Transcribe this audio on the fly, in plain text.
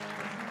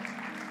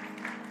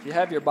If you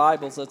have your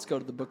Bibles, let's go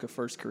to the book of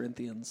 1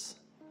 Corinthians.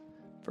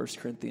 1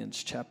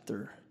 Corinthians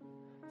chapter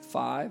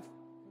 5.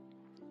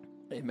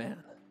 Amen.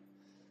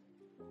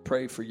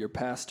 Pray for your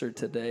pastor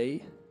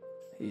today.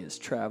 He is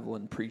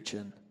traveling,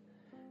 preaching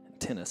in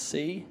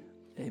Tennessee.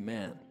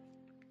 Amen.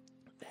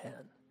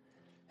 And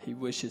he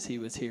wishes he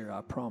was here,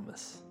 I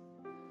promise.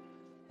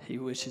 He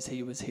wishes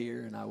he was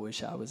here, and I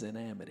wish I was in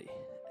Amity.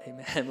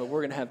 Amen. But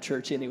we're going to have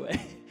church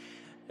anyway.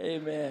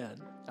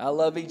 Amen. I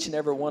love each and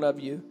every one of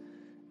you.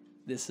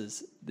 This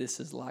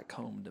is like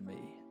home to me.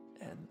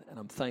 And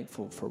I'm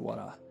thankful for what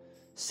I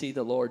see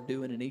the Lord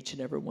doing in each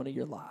and every one of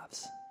your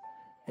lives.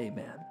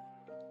 Amen.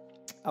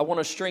 I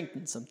want to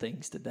strengthen some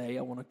things today.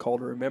 I want to call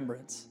to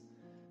remembrance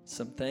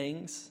some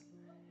things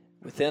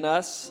within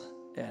us.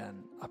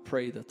 And I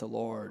pray that the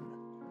Lord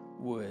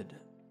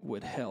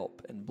would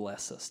help and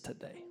bless us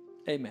today.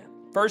 Amen.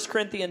 1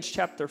 Corinthians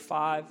chapter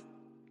 5,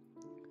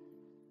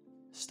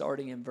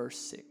 starting in verse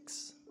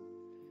 6.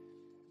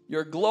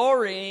 Your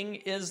glorying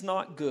is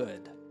not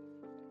good.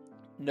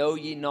 Know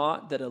ye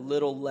not that a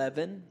little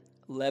leaven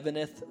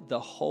leaveneth the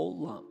whole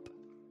lump?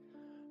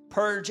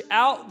 Purge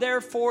out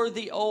therefore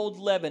the old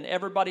leaven.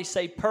 Everybody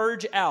say,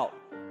 purge out.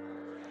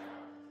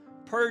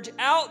 Purge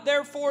out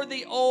therefore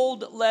the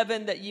old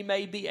leaven, that ye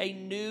may be a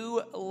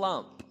new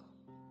lump,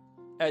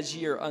 as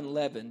ye are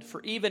unleavened.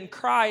 For even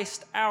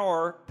Christ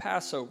our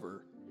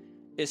Passover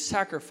is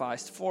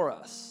sacrificed for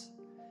us.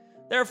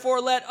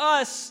 Therefore let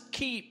us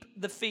keep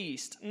the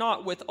feast,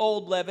 not with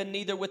old leaven,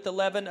 neither with the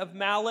leaven of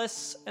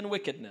malice and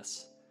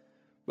wickedness,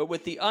 but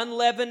with the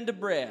unleavened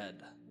bread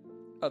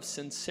of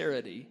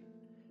sincerity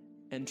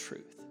and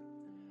truth.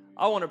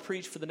 I want to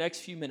preach for the next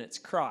few minutes,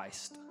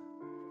 Christ,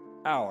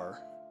 our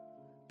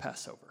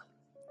Passover.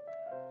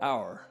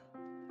 Our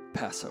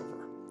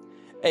Passover.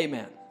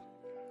 Amen.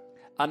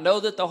 I know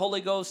that the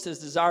Holy Ghost is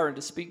desiring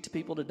to speak to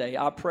people today.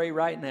 I pray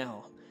right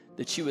now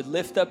that you would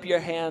lift up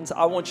your hands.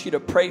 I want you to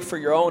pray for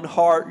your own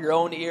heart, your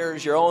own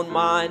ears, your own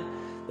mind,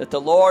 that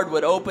the Lord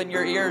would open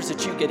your ears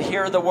that you could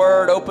hear the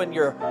word, open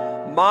your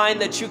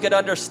mind that you could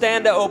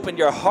understand it, open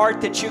your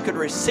heart that you could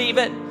receive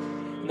it.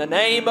 In the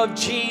name of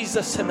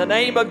Jesus, in the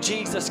name of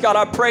Jesus, God,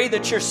 I pray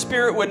that your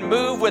Spirit would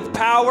move with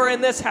power in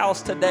this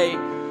house today.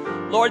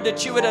 Lord,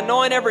 that you would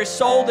anoint every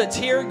soul that's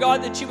here.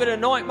 God, that you would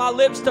anoint my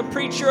lips to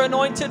preach your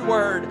anointed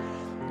word.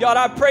 God,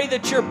 I pray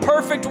that your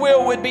perfect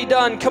will would be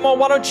done. Come on,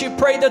 why don't you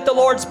pray that the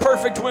Lord's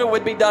perfect will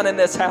would be done in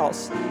this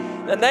house?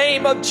 In the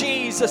name of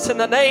Jesus, in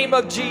the name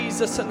of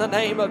Jesus, in the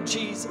name of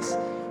Jesus.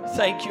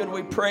 Thank you and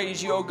we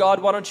praise you, oh God.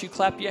 Why don't you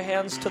clap your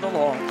hands to the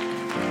Lord?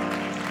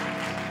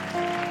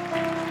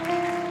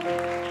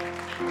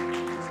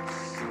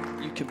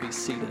 You can be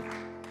seated.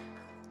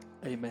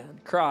 Amen.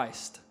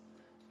 Christ,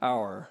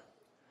 our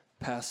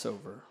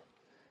Passover.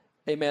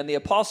 Amen. The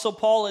Apostle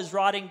Paul is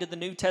writing to the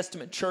New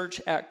Testament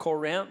church at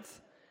Corinth.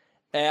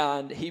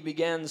 And he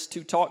begins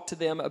to talk to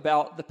them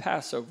about the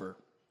Passover.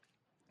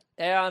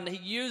 And he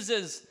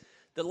uses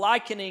the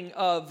likening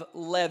of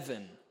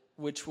leaven,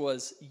 which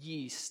was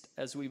yeast,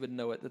 as we would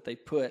know it, that they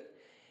put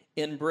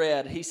in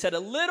bread. He said, a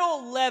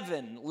little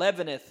leaven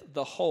leaveneth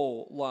the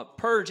whole lump.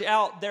 Purge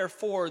out,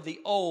 therefore, the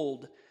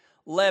old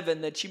leaven,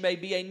 that ye may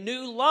be a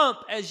new lump,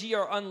 as ye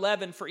are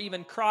unleavened, for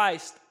even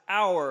Christ,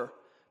 our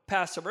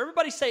Passover.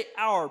 Everybody say,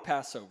 our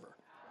Passover.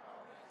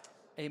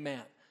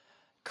 Amen.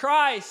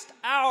 Christ,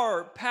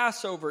 our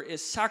Passover,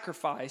 is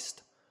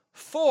sacrificed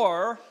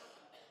for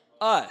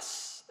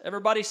us.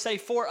 Everybody say,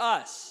 for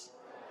us.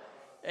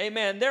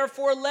 Amen.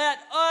 Therefore, let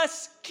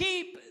us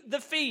keep the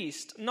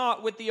feast,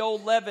 not with the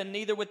old leaven,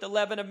 neither with the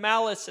leaven of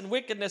malice and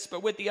wickedness,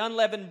 but with the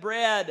unleavened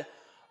bread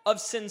of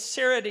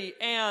sincerity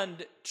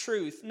and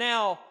truth.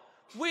 Now,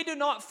 we do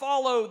not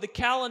follow the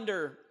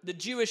calendar, the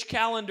Jewish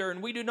calendar,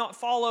 and we do not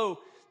follow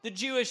the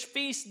Jewish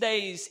feast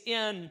days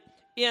in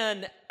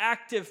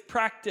active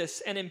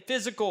practice and in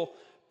physical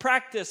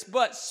practice,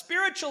 but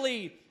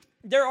spiritually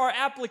there are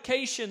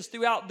applications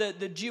throughout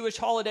the Jewish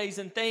holidays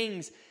and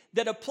things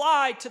that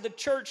apply to the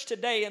church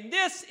today. And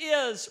this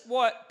is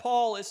what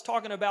Paul is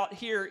talking about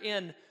here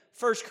in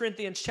 1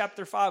 Corinthians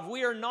chapter 5.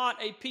 We are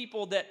not a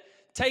people that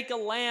take a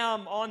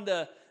lamb on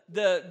the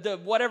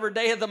whatever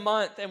day of the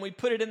month and we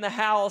put it in the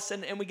house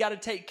and we got to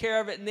take care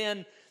of it, and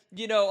then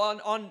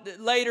on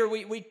later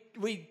we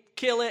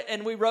kill it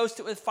and we roast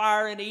it with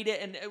fire and eat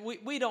it, and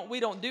we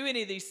don't do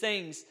any of these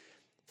things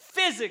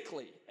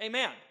physically.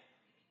 Amen.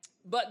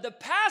 But the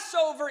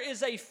Passover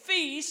is a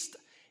feast.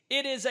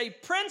 It is a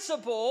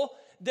principle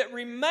that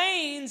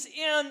remains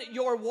in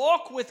your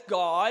walk with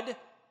God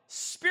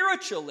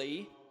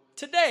spiritually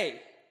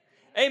today.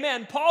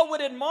 Amen. Paul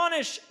would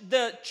admonish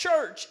the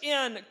church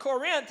in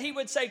Corinth. He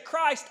would say,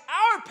 Christ,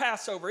 our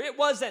Passover. It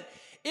wasn't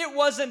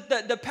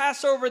the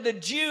Passover, the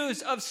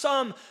Jews of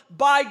some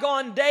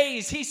bygone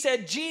days. He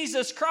said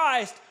Jesus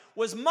Christ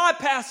was my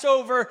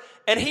Passover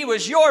and he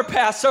was your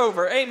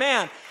Passover.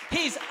 Amen.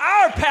 He's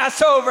our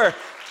Passover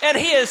and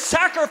he is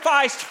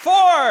sacrificed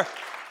for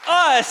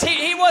us.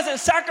 He wasn't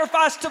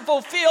sacrificed to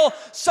fulfill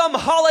some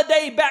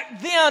holiday back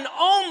then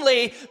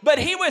only, but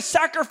he was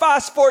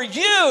sacrificed for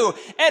you,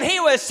 and he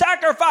was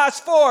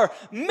sacrificed for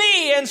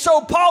me. And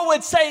so Paul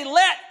would say,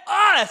 let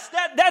us,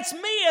 that's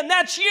me and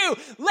that's you,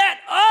 let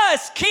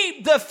us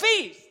keep the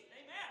feast.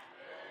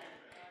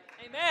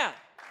 Amen. Amen.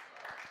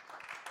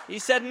 He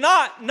said,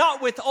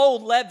 not with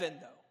old leaven,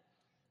 though.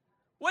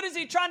 What is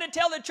he trying to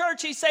tell the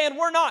church? He's saying,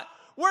 we're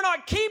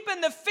not keeping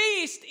the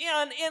feast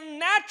in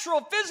natural,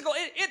 physical.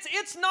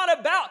 It's not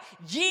about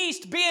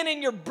yeast being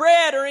in your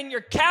bread or in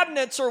your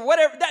cabinets or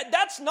whatever.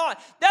 That's not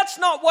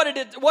what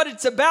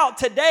it's about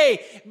today.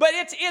 But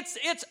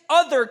it's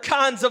other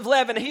kinds of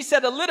leaven. He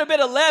said a little bit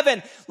of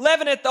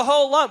leaven at the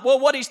whole lump. Well,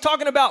 what he's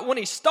talking about when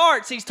he's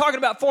talking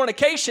about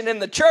fornication in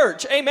the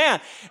church. Amen.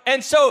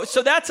 And so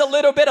that's a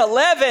little bit of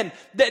leaven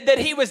that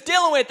he was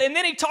dealing with. And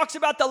then he talks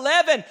about the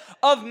leaven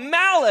of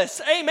malice.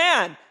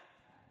 Amen.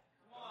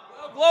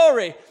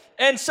 Glory.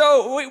 And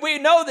so we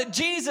know that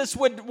Jesus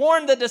would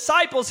warn the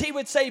disciples. He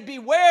would say,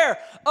 beware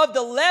of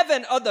the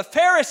leaven of the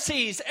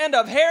Pharisees and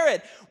of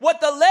Herod. What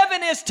the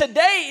leaven is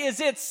today is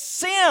it's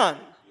sin. Yes,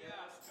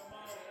 come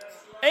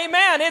on, right.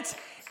 Amen.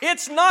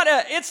 It's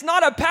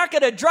not a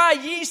packet of dry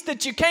yeast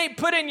that you can't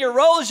put in your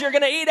rolls you're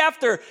going to eat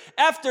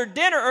after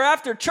dinner or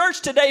after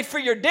church today for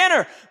your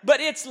dinner. But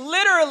it's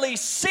literally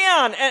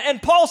sin. And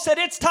Paul said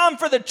it's time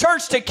for the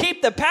church to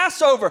keep the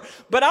Passover.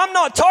 But I'm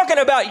not talking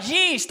about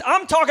yeast.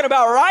 I'm talking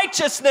about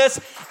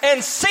righteousness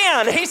and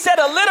sin. He said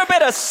a little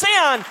bit of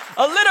sin,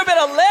 a little bit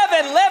of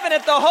leaven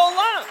at the whole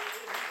lump.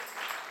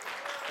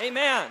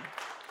 Amen.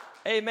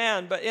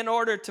 Amen. But in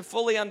order to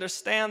fully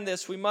understand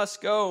this, we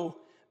must go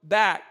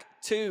back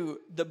to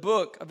the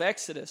book of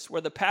Exodus,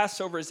 where the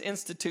Passover is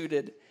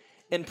instituted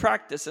in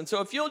practice. And so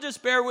if you'll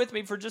just bear with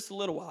me for just a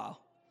little while,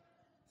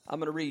 I'm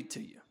going to read to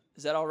you.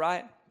 Is that all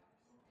right?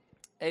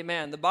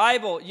 Amen. The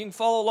Bible, you can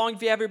follow along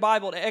if you have your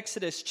Bible to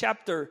Exodus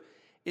chapter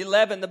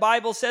 11. The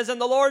Bible says,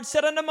 and the Lord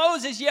said unto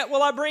Moses, yet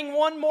will I bring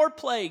one more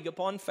plague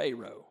upon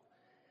Pharaoh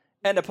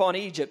and upon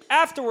Egypt.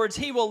 Afterwards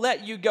he will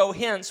let you go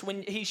hence.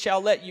 When he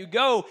shall let you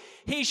go,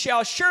 he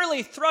shall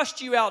surely thrust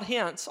you out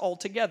hence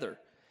altogether.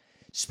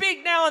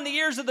 Speak now in the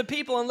ears of the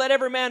people, and let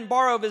every man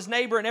borrow of his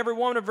neighbor and every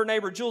woman of her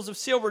neighbor jewels of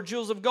silver,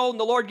 jewels of gold. And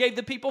the Lord gave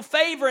the people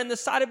favor in the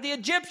sight of the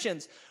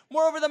Egyptians.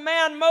 Moreover, the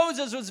man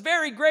Moses was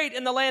very great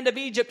in the land of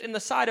Egypt, in the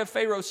sight of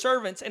Pharaoh's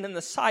servants, and in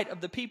the sight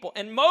of the people.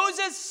 And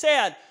Moses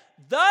said,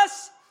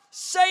 thus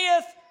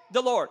saith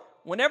the Lord.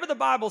 Whenever the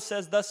Bible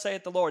says, thus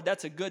saith the Lord,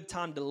 that's a good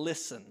time to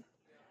listen.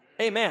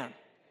 Amen.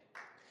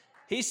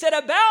 He said,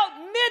 about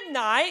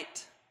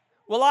midnight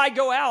will I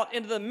go out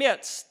into the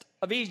midst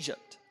of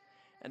Egypt.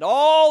 And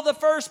all the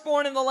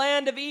firstborn in the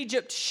land of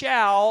Egypt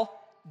shall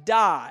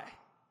die.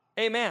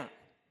 Amen.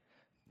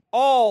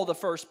 All the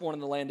firstborn in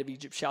the land of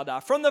Egypt shall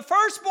die. From the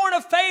firstborn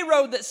of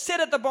Pharaoh that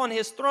sitteth upon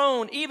his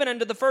throne, even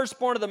unto the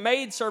firstborn of the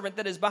maidservant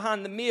that is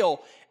behind the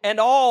mill, and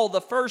all the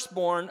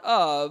firstborn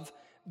of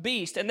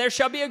beast. And there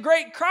shall be a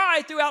great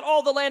cry throughout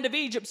all the land of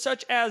Egypt,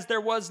 such as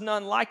there was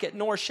none like it,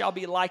 nor shall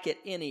be like it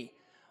any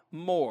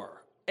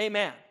more.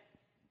 Amen.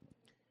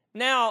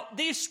 Now,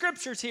 these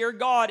scriptures here,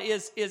 God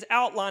is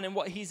outlining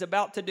what he's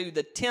about to do,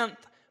 the 10th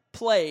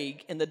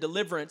plague in the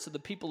deliverance of the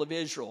people of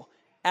Israel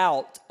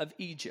out of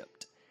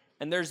Egypt.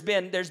 And there's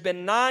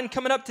been 9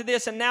 coming up to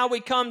this, and now we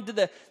come to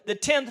the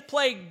 10th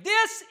plague.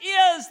 This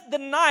is the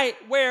night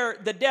where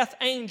the death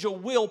angel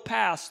will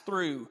pass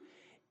through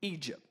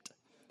Egypt.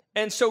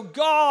 And so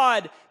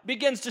God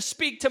begins to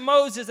speak to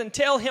Moses and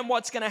tell him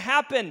what's going to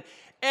happen.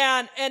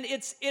 And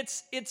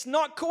it's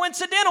not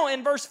coincidental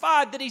in verse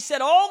 5 that he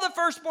said, all the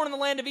firstborn in the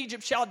land of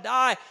Egypt shall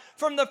die,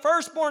 from the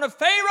firstborn of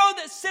Pharaoh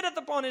that sitteth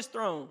upon his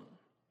throne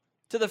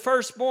to the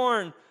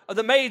firstborn of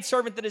the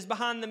maidservant that is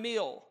behind the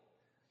mill.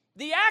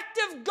 The act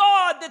of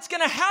God that's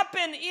going to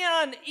happen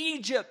in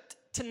Egypt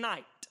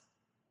tonight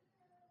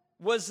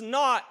was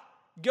not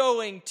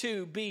going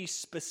to be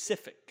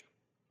specific.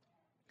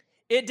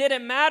 It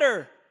didn't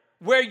matter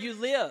where you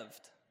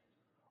lived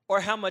or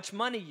how much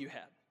money you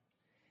had.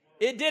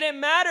 It didn't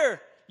matter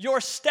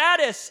your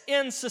status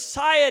in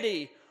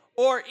society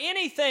or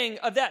anything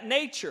of that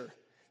nature.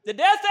 The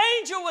death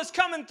angel was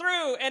coming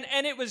through,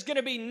 and it was going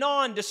to be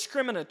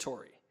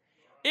non-discriminatory.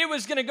 It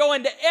was going to go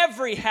into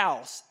every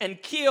house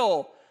and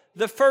kill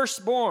the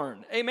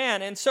firstborn.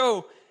 Amen. And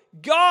so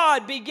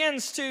God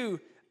begins to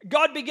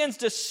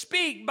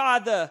speak by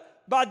the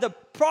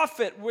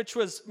prophet, which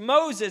was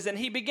Moses, and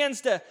he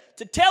begins to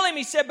tell him,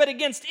 he said, but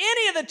against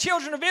any of the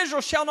children of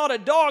Israel shall not a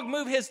dog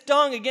move his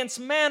dung against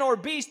man or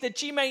beast,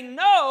 that ye may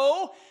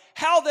know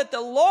how that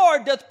the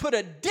Lord doth put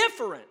a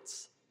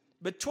difference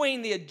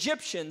between the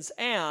Egyptians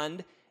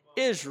and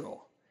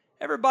Israel.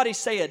 Everybody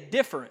say a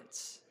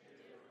difference.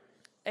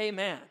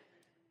 Amen.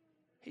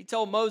 He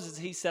told Moses,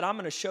 he said, I'm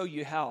going to show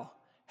you how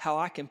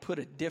I can put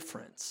a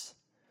difference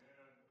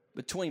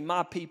between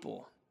my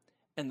people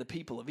and the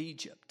people of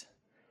Egypt.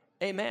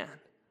 Amen.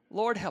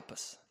 Lord, help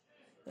us.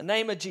 In the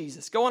name of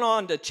Jesus. Going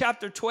on to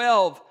chapter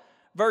 12,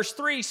 verse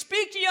 3.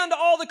 Speak ye unto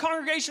all the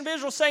congregation of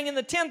Israel, saying, in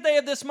the 10th day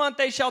of this month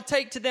they shall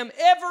take to them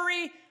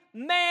every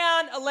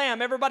man a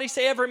lamb. Everybody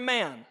say every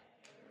man.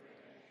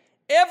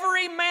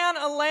 Every man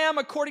a lamb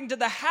according to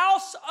the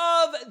house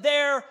of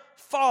their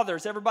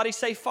fathers. Everybody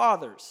say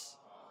fathers.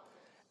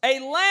 A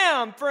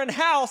lamb for an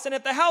house, and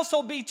if the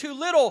household be too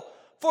little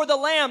for the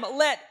lamb,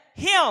 let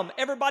him,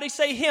 everybody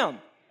say him.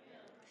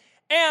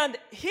 And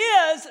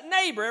his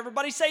neighbor,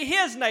 everybody say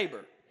his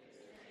neighbor.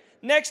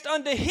 Next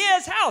unto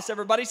his house,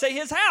 everybody say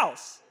his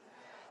house.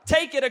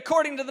 Take it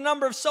according to the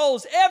number of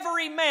souls.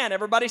 Every man,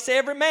 everybody say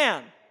every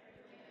man.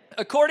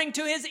 According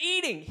to his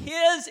eating,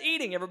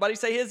 everybody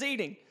say his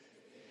eating.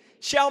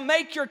 Shall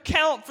make your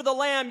count for the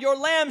lamb. Your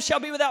lamb shall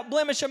be without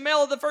blemish, a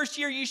male of the first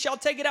year. You shall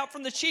take it out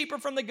from the sheep or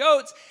from the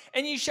goats,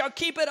 and you shall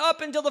keep it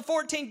up until the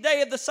 14th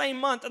day of the same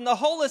month. And the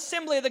whole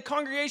assembly of the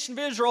congregation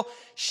of Israel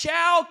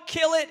shall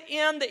kill it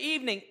in the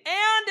evening.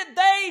 And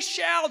they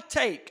shall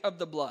take of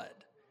the blood,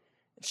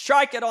 and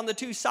strike it on the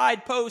two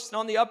side posts and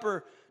on the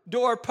upper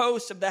door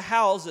posts of the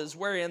houses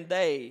wherein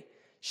they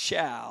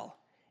shall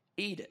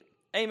eat it.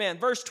 Amen.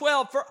 Verse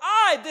 12, for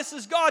this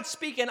is God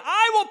speaking,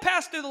 I will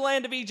pass through the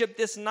land of Egypt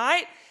this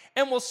night,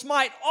 and will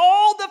smite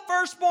all the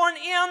firstborn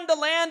in the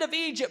land of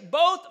Egypt,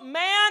 both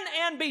man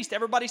and beast.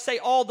 Everybody say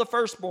all the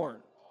firstborn.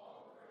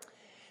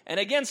 And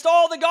against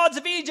all the gods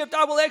of Egypt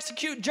I will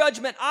execute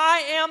judgment. I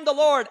am the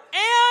Lord.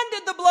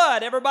 And the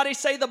blood. Everybody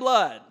say the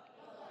blood.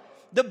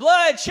 The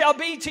blood shall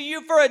be to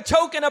you for a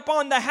token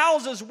upon the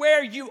houses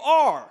where you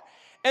are.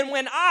 And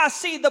when I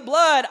see the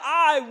blood,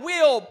 I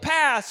will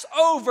pass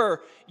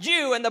over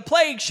you, and the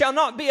plague shall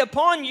not be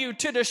upon you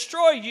to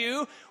destroy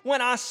you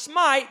when I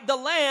smite the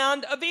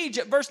land of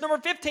Egypt. Verse number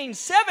 15,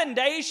 7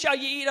 days shall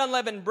ye eat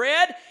unleavened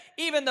bread.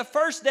 Even the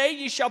first day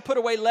ye shall put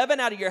away leaven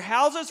out of your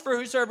houses. For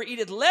whosoever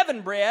eateth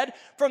leavened bread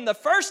from the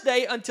first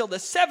day until the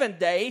 7th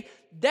day,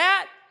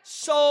 that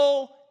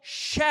soul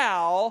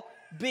shall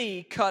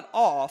be cut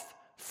off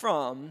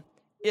from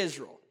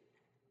Israel.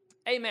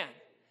 Amen.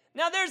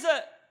 Now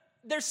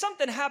there's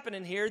something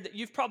happening here that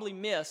you've probably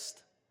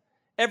missed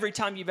every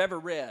time you've ever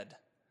read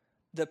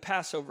the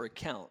Passover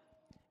account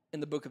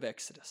in the book of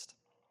Exodus.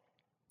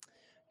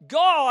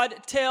 God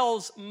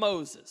tells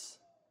Moses,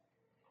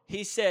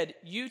 he said,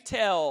 you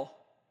tell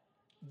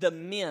the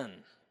men,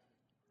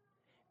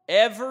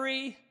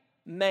 every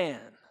man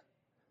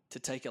to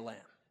take a lamb.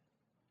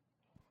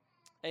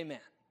 Amen.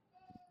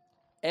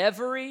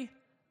 Every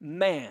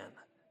man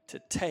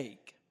to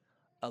take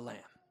a lamb.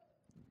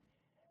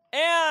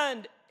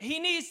 And he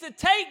needs to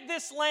take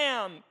this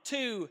lamb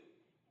to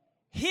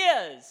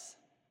his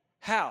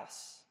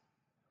house,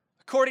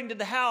 according to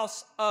the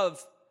house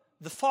of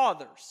the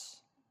fathers.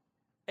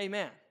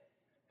 Amen.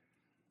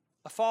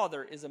 A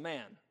father is a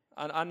man.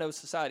 I know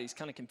society's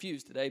kind of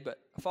confused today, but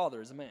a father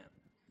is a man.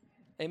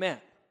 Amen.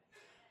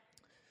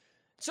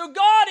 So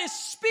God is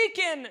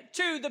speaking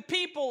to the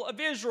people of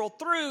Israel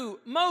through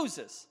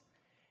Moses,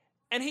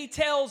 and he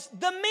tells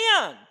the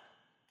men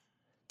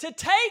to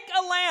take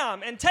a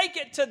lamb and take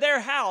it to their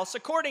house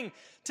according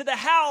to the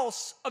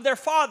house of their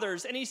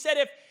fathers. And he said,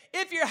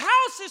 if your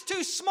house is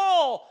too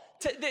small,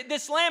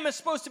 this lamb is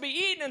supposed to be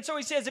eaten. And so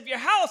he says, if your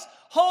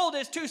household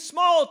is too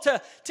small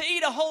to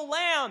eat a whole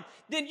lamb,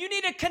 then you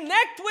need to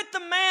connect with the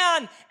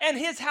man and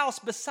his house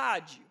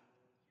beside you.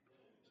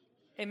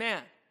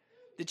 Amen.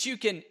 That you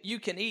can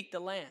eat the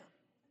lamb.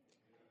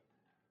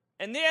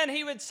 And then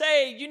he would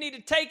say, you need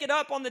to take it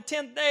up on the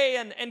 10th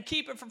day and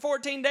keep it for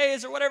 14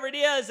 days or whatever it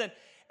is.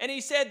 And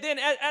he said, then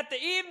at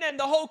the evening,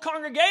 the whole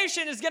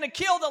congregation is going to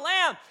kill the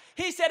lamb.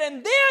 He said,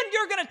 and then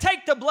you're going to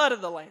take the blood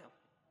of the lamb.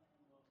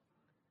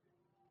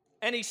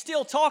 And he's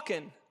still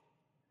talking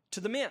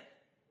to the men.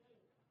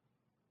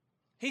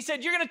 He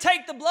said, you're going to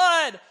take the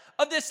blood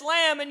of this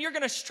lamb and you're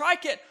going to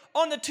strike it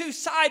on the two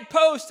side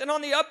posts and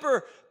on the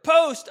upper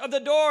post of the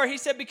door. He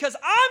said, because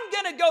I'm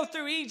going to go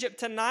through Egypt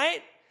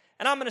tonight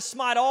and I'm going to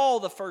smite all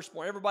the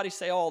firstborn. Everybody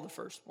say all the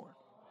firstborn.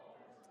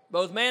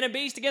 Both man and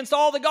beast against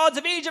all the gods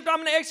of Egypt, I'm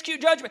going to execute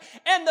judgment.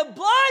 And the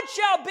blood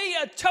shall be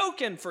a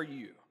token for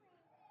you.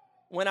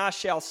 When I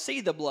shall see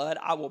the blood,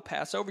 I will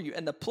pass over you.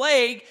 And the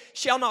plague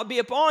shall not be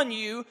upon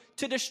you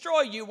to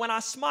destroy you when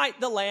I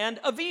smite the land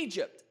of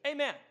Egypt.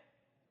 Amen.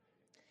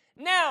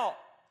 Now,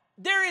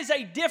 there is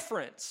a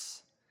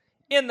difference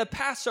in the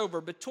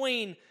Passover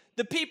between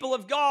the people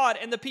of God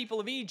and the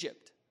people of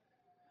Egypt.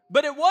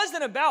 But it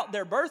wasn't about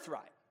their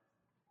birthright.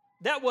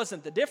 That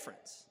wasn't the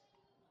difference.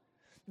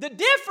 The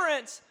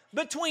difference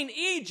between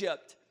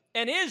Egypt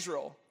and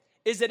Israel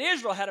is that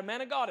Israel had a man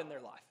of God in their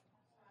life.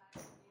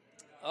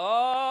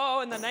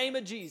 Oh, in the name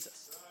of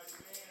Jesus.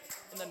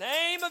 In the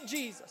name of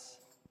Jesus.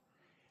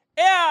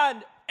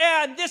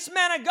 And this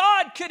man of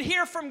God could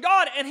hear from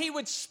God and he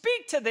would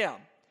speak to them.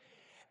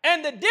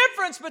 And the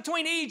difference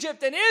between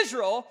Egypt and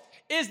Israel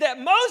is that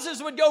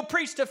Moses would go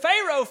preach to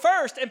Pharaoh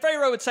first, and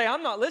Pharaoh would say,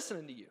 I'm not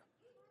listening to you.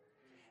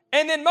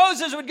 And then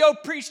Moses would go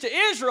preach to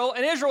Israel,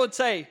 and Israel would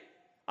say,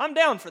 I'm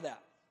down for that.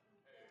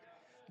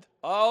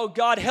 Oh,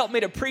 God, help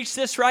me to preach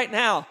this right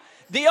now.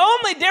 The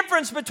only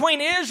difference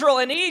between Israel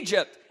and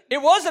Egypt,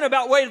 it wasn't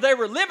about where they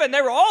were living.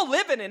 They were all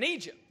living in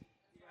Egypt.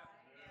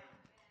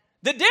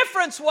 The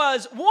difference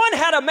was one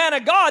had a man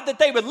of God that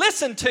they would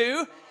listen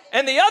to,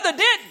 and the other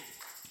didn't.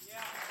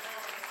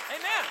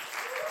 Amen.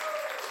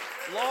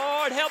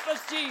 Lord, help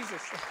us,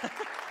 Jesus.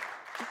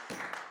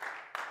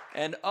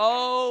 And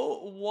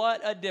oh,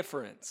 what a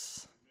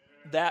difference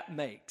that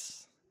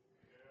makes.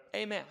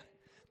 Amen.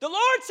 The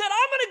Lord said,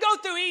 I'm going to go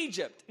through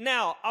Egypt.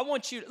 Now, I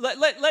want you,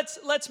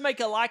 let's make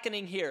a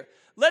likening here.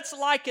 Let's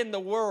liken the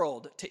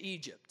world to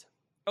Egypt.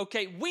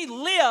 Okay, we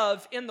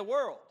live in the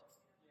world.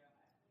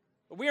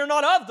 We are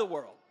not of the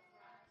world.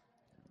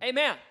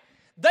 Amen.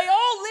 They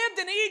all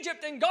lived in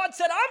Egypt, and God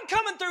said, I'm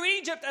coming through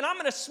Egypt, and I'm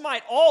going to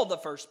smite all the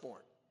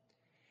firstborn.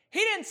 He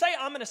didn't say,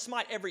 I'm going to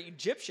smite every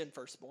Egyptian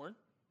firstborn.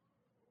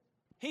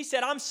 He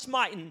said, I'm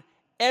smiting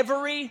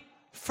every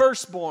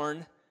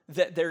firstborn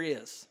that there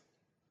is.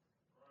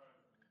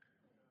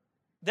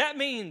 That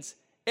means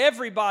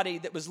everybody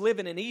that was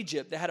living in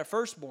Egypt that had a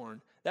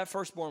firstborn, that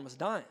firstborn was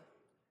dying.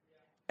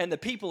 And the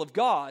people of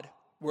God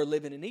were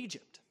living in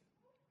Egypt.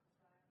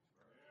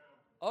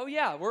 Oh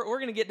yeah, we're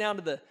going to get down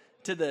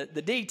to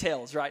the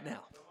details right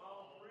now.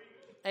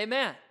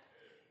 Amen.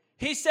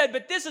 He said,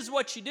 but this is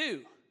what you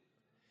do.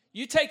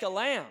 You take a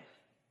lamb.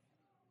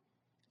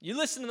 You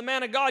listen to the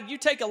man of God, you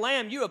take a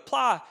lamb, you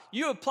apply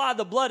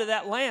the blood of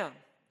that lamb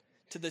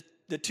to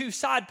the two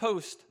side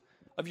posts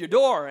of your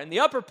door and the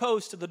upper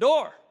post of the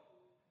door.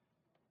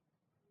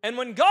 And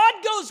when God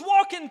goes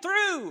walking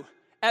through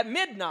at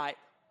midnight,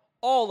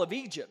 all of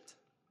Egypt.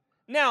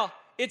 Now,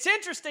 it's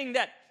interesting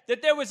that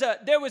there was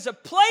a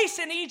place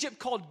in Egypt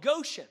called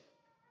Goshen.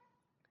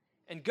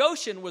 And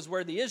Goshen was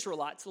where the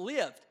Israelites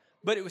lived,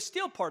 but it was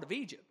still part of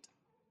Egypt.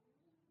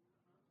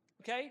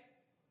 Okay?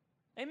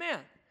 Amen.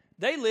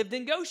 They lived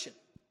in Goshen.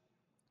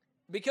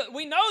 Because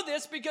we know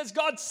this because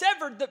God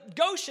severed the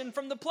Goshen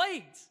from the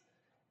plagues.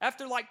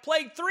 After like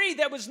plague 3,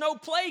 there was no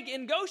plague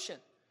in Goshen.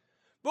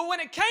 But when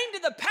it came to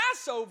the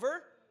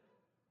Passover,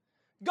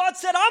 God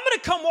said, I'm going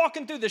to come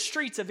walking through the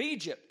streets of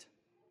Egypt.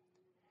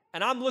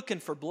 And I'm looking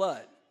for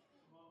blood.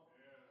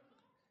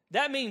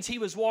 That means he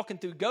was walking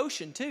through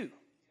Goshen too.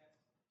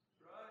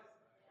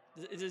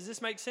 Does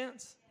this make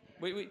sense?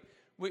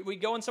 We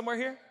going somewhere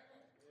here?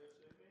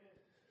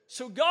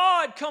 So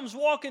God comes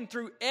walking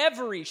through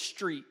every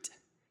street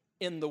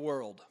in the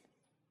world.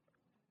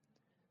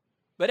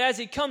 But as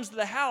he comes to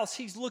the house,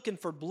 he's looking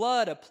for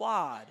blood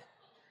applied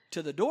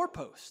to the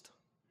doorpost.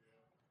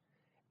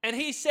 And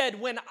he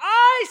said, when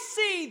I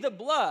see the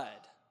blood,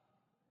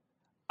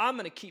 I'm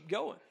going to keep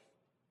going.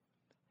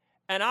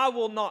 And I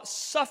will not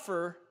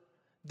suffer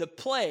the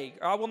plague,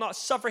 or I will not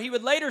suffer. He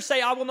would later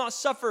say, I will not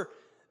suffer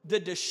the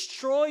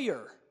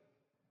destroyer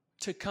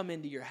to come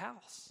into your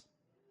house.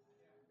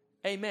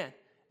 Amen.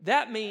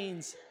 That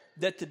means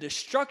that the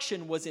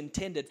destruction was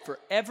intended for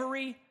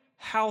every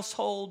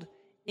household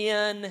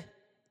in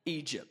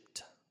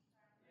Egypt.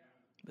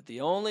 But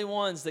the only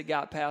ones that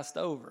got passed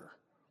over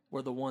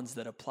were the ones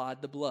that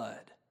applied the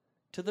blood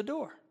to the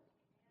door.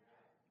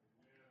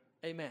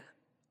 Amen.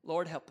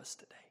 Lord, help us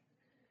today.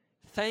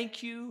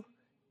 Thank you,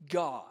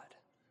 God,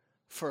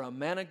 for a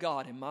man of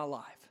God in my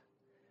life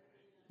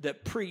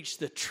that preached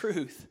the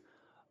truth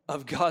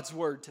of God's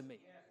word to me.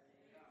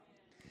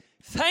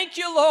 Thank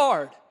you,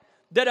 Lord,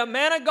 that a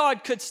man of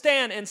God could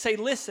stand and say,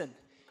 listen,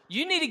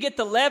 you need to get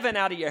the leaven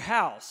out of your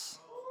house.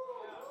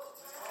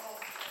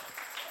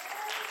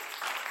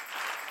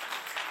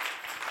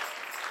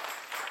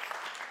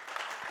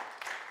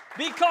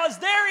 Because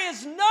there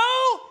is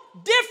no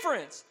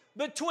difference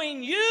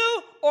between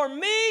you or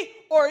me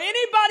or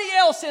anybody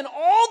else in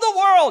all the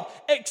world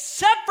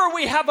except for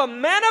we have a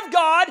man of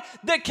God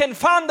that can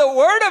find the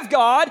word of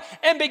God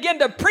and begin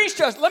to preach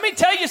to us. Let me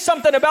tell you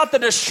something about the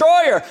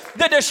destroyer.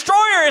 The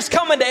destroyer is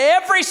coming to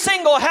every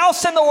single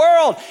house in the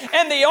world,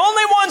 and the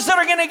only ones that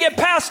are going to get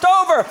passed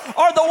over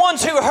are the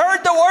ones who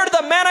heard the word of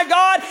the man of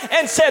God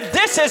and said,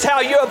 this is how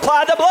you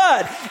apply the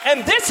blood,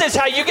 and this is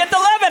how you get the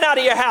leaven out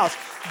of your house.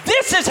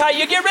 This is how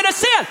you get rid of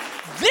sin.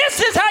 This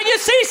is how you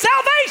see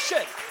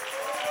salvation.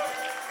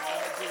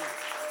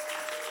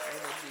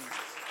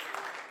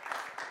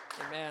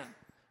 Amen.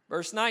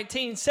 Verse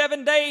 19,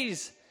 7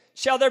 days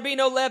shall there be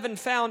no leaven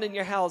found in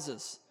your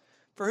houses.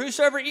 For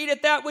whosoever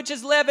eateth that which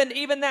is leavened,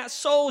 even that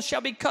soul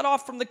shall be cut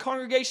off from the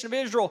congregation of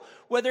Israel,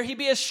 whether he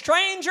be a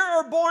stranger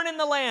or born in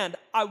the land.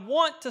 I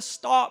want to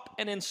stop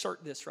and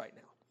insert this right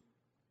now.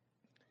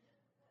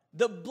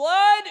 The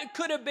blood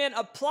could have been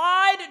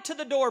applied to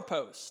the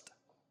doorpost,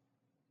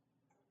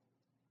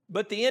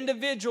 but the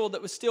individual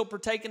that was still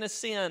partaking of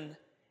sin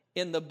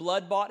in the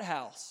blood-bought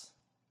house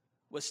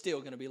was still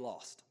going to be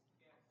lost.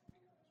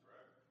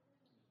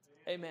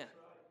 Amen.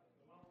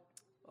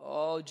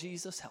 Oh,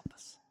 Jesus, help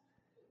us.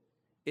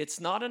 It's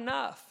not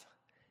enough.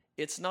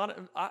 It's not,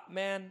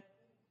 man,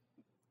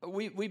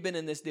 we've been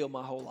in this deal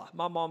my whole life.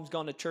 My mom's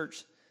gone to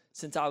church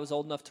since I was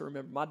old enough to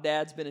remember. My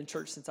dad's been in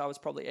church since I was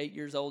probably 8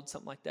 years old,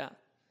 something like that.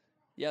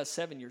 Yeah,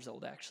 7 years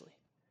old, actually.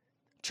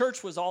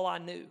 Church was all I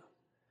knew.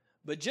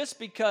 But just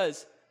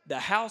because the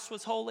house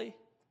was holy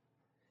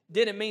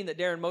didn't mean that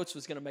Darren Motes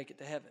was going to make it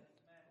to heaven.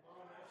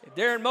 If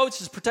Darren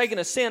Motes is partaking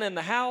of sin in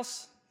the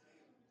house,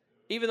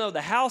 even though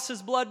the house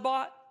is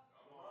blood-bought,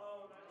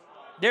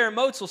 Darren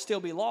Motes will still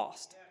be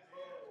lost.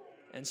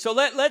 And so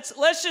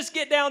let's just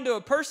get down to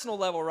a personal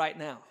level right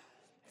now.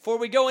 Before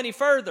we go any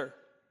further,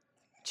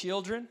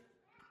 children,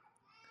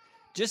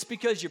 just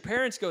because your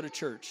parents go to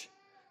church,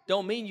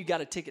 don't mean you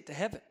got a ticket to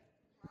heaven.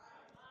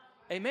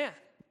 Amen.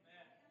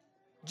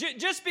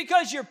 Just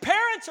because your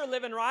parents are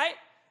living right,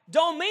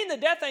 don't mean the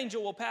death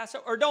angel will pass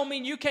over, or don't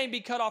mean you can't be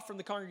cut off from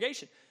the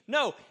congregation.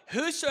 No,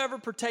 whosoever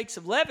partakes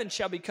of leaven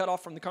shall be cut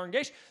off from the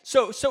congregation.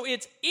 So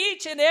it's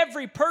each and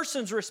every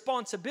person's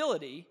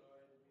responsibility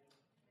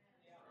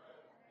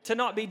to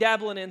not be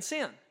dabbling in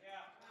sin.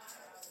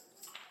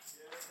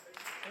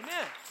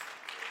 Amen.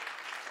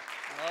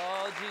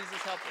 Oh,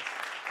 Jesus, help us.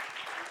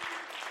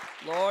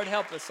 Lord,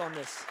 help us on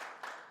this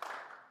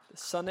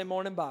Sunday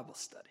morning Bible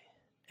study.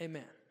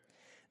 Amen.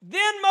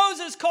 Then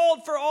Moses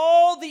called for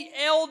all the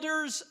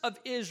elders of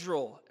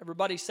Israel.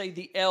 Everybody say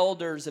the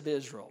elders of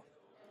Israel.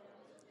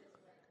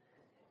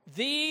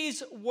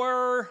 These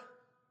were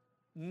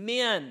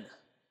men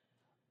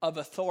of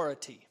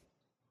authority.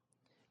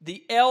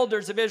 The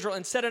elders of Israel,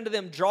 and said unto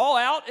them, draw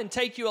out and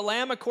take you a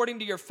lamb according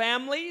to your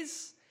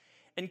families,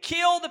 and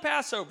kill the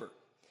Passover.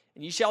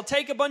 And ye shall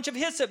take a bunch of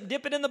hyssop,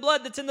 dip it in the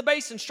blood that's in the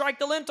basin, strike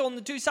the lintel and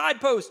the two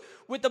side posts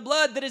with the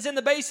blood that is in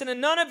the basin,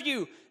 and none of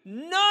you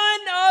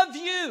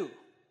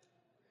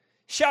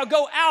shall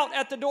go out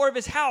at the door of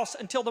his house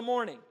until the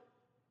morning.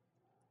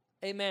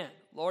 Amen.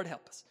 Lord,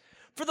 help us.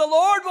 For the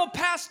Lord will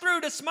pass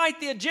through to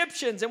smite the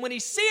Egyptians, and when he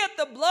seeth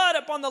the blood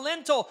upon the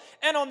lintel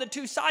and on the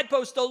two side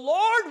posts, the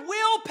Lord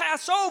will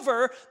pass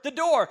over the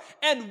door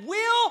and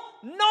will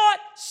not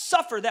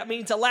suffer, that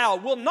means allow,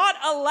 will not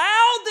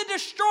allow the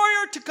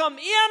destroyer to come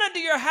in unto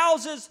your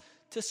houses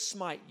to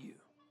smite you.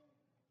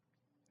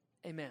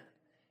 Amen.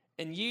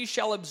 And ye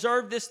shall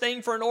observe this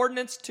thing for an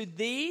ordinance to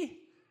thee,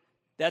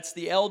 that's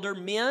the elder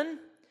men,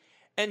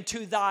 and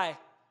to thy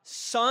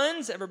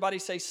sons, everybody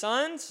say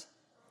sons,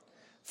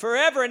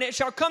 forever. And it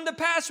shall come to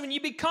pass when ye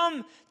be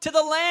come to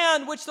the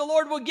land which the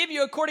Lord will give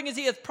you, according as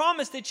he hath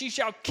promised, that ye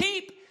shall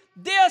keep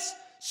this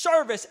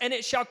service. And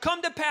it shall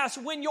come to pass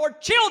when your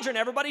children,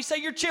 everybody say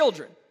your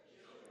children,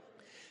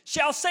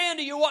 shall say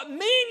unto you, what mean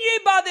ye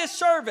by this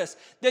service?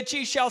 That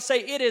ye shall say,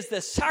 it is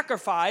the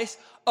sacrifice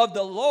of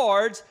the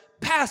Lord's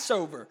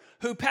Passover,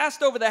 who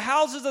passed over the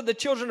houses of the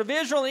children of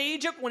Israel in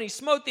Egypt when he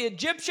smote the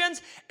Egyptians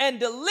and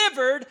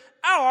delivered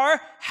our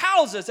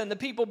houses. And the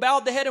people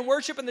bowed the head and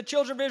worshiped, and the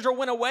children of Israel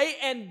went away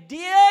and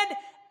did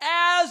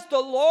as the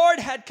Lord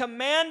had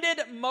commanded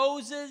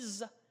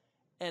Moses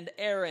and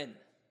Aaron.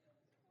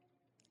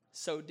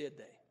 So did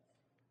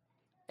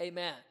they.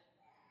 Amen.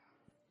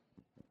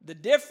 The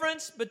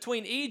difference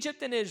between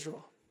Egypt and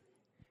Israel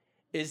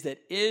is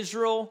that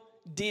Israel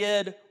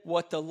did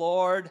what the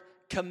Lord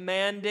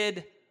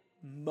commanded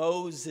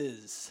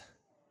Moses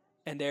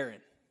and Aaron.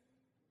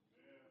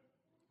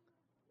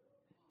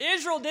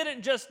 Israel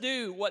didn't just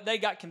do what they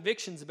got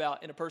convictions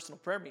about in a personal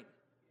prayer meeting.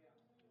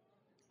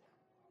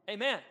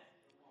 Amen.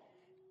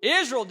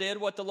 Israel did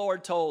what the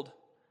Lord told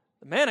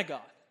the man of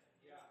God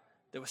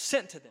that was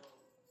sent to them.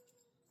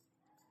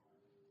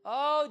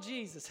 Oh,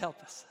 Jesus,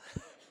 help us.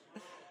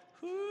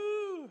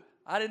 Whew.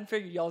 I didn't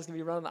figure y'all was going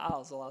to be running the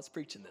aisles while I was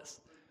preaching this.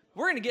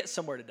 We're going to get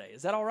somewhere today.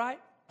 Is that all right?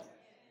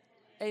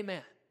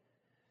 Amen.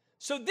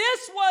 So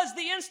this was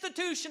the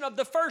institution of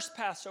the first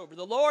Passover,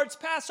 the Lord's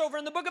Passover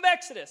in the book of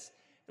Exodus.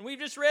 And we've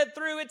just read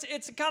through,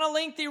 it's a kind of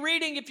lengthy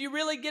reading. If you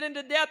really get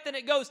into depth, and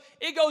it goes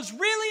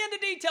really into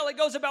detail. It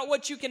goes about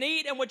what you can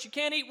eat and what you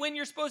can't eat, when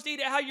you're supposed to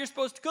eat it, how you're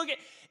supposed to cook it.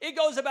 It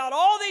goes about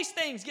all these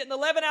things, getting the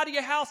leaven out of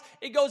your house.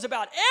 It goes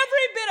about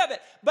every bit of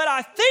it. But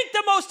I think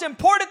the most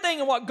important thing,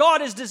 and what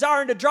God is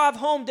desiring to drive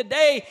home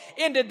today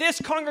into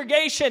this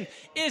congregation,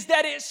 is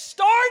that it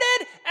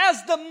started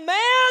as the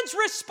man's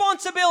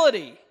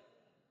responsibility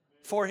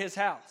for his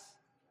house.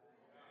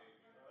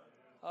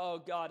 Oh,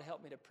 God,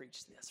 help me to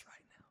preach this right now.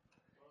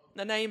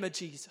 In the name of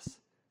Jesus,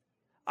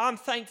 I'm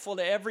thankful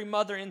to every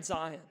mother in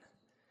Zion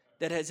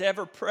that has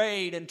ever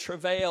prayed and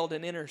travailed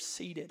and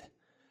interceded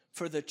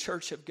for the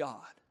church of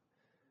God.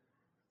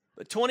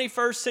 But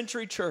 21st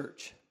century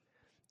church,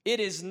 it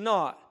is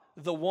not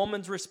the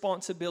woman's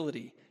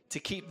responsibility to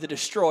keep the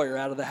destroyer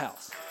out of the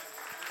house.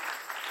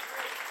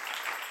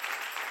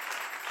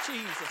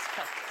 Jesus,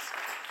 help us.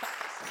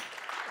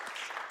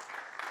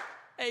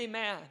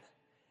 Amen.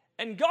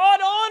 And God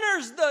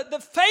honors the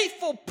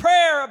faithful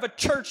prayer of a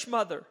church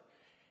mother.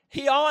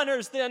 He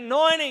honors the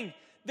anointing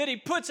that he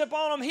puts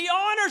upon them. He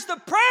honors the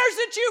prayers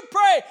that you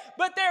pray.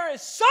 But there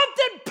is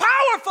something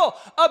powerful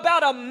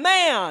about a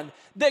man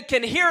that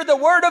can hear the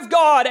word of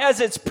God as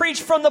it's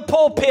preached from the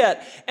pulpit,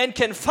 and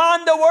can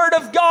find the word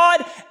of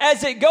God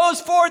as it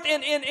goes forth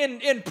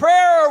in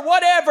prayer or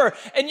whatever.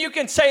 And you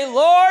can say,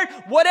 Lord,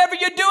 whatever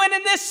you're doing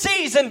in this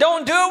season,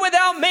 don't do it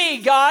without me,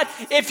 God.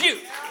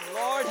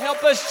 Lord,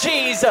 help us,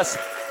 Jesus.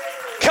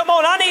 Come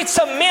on, I need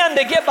some men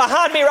to get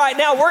behind me right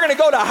now. We're going to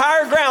go to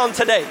higher ground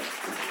today.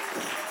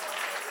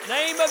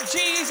 Name of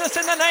Jesus,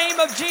 in the name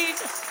of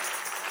Jesus.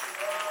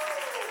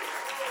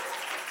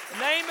 In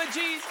the name of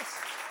Jesus.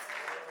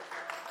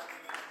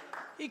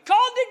 He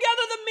called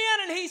together the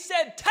men and he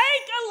said, take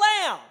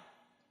a lamb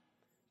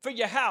for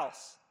your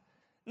house.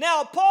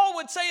 Now, Paul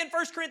would say in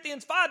 1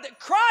 Corinthians 5 that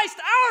Christ,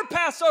 our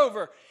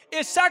Passover,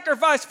 is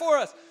sacrificed for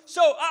us.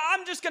 So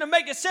I'm just going to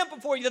make it simple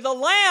for you. The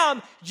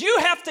lamb you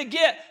have to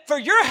get for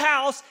your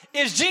house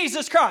is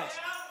Jesus Christ.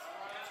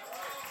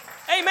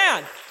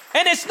 Amen.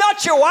 And it's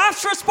not your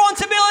wife's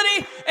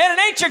responsibility, and it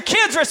ain't your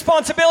kid's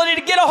responsibility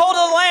to get a hold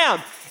of the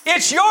lamb.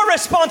 It's your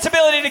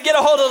responsibility to get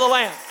a hold of the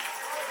lamb.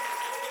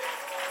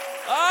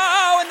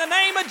 Oh, in the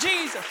name of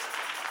Jesus.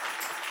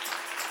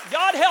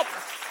 God help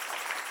us.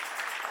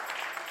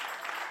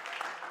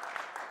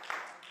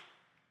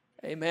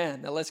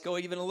 Amen. Now let's go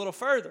even a little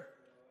further.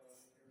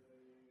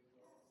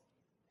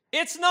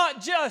 It's not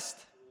just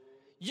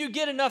you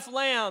get enough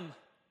lamb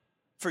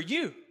for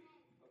you.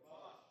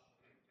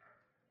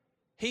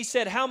 He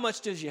said, how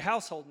much does your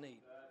household need?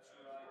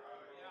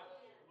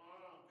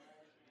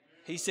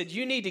 He said,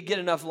 you need to get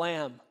enough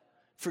lamb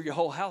for your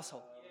whole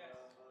household.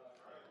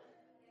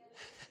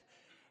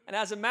 And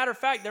as a matter of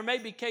fact, there may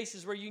be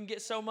cases where you can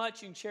get so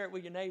much you can share it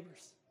with your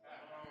neighbors.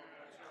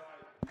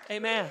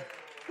 Amen.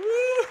 Woo.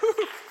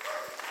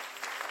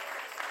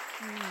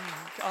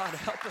 God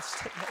help us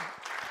today.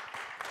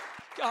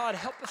 God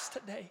help us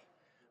today.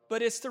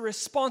 But it's the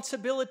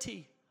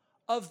responsibility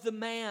of the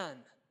man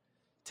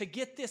to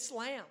get this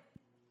lamb.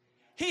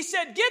 He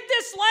said, get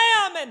this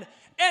lamb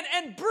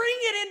and bring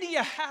it into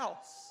your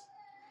house.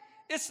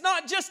 It's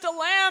not just a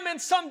lamb in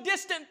some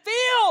distant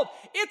field.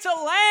 It's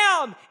a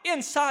lamb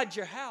inside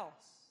your house.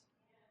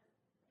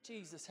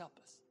 Jesus, help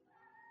us.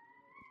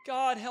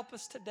 God, help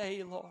us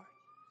today, Lord.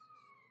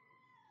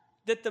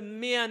 That the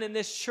men in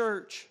this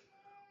church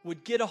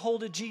would get a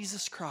hold of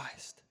Jesus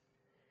Christ.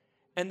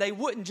 And they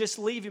wouldn't just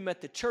leave him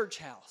at the church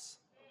house.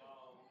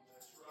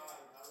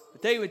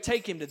 But they would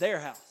take him to their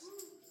house.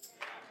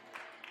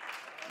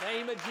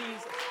 Name of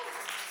Jesus.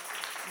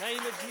 Name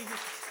of Jesus.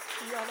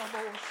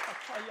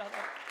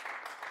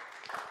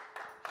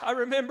 I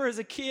remember as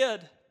a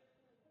kid,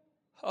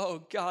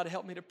 oh God,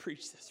 help me to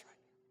preach this right.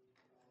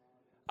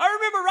 I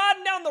remember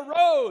riding down the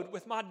road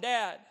with my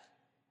dad,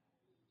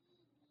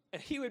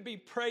 and he would be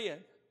praying.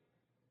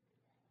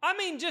 I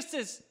mean,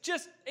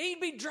 he'd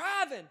be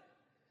driving,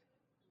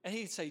 and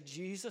he'd say,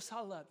 Jesus,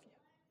 I love you.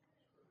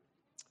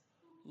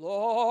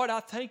 Lord, I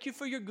thank you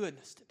for your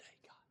goodness today,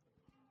 God.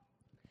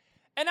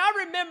 And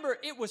I remember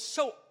it was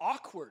so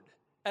awkward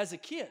as a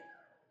kid.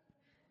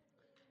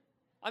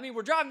 I mean,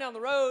 we're driving down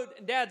the road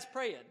and Dad's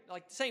praying.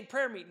 Like the same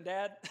prayer meeting,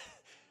 Dad.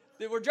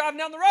 That we're driving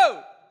down the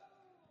road.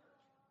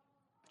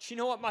 But you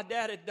know what my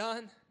dad had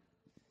done?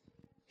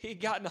 He had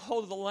gotten a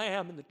hold of the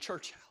lamb in the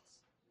church house.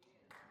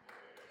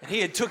 And he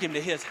had took him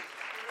to his house.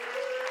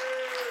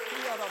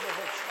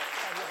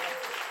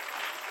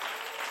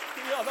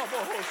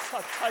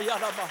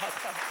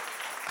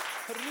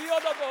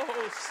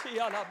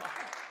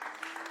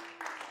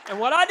 And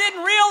what I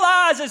didn't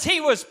realize is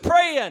he was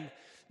praying,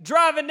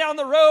 driving down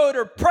the road,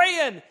 or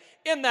praying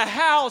in the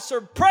house,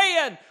 or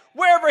praying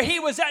wherever he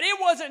was at. It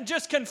wasn't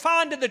just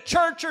confined to the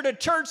church or to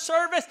church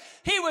service.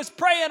 He was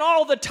praying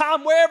all the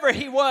time wherever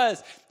he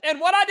was. And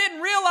what I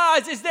didn't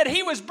realize is that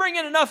he was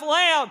bringing enough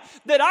lamb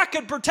that I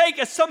could partake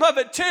of some of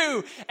it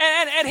too.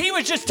 And he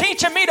was just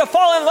teaching me to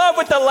fall in love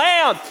with the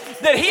lamb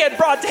that he had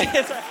brought to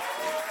his house.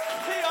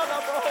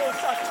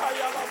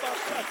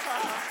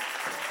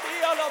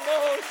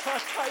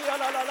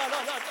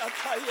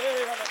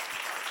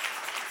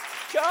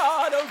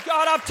 God, oh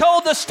God, I've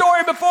told the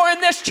story before in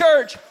this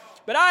church,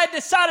 but I had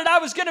decided I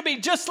was going to be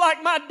just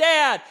like my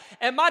dad.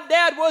 And my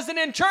dad wasn't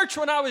in church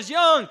when I was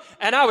young,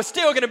 and I was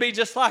still going to be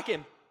just like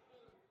him.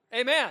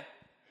 Amen.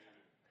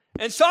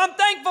 And so I'm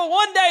thankful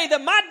one day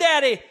that my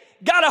daddy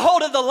got a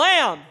hold of the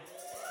lamb.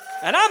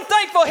 And I'm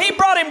thankful he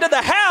brought him to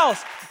the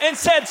house and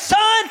said,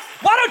 son,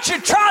 why don't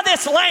you try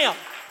this lamb?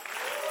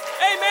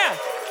 Amen.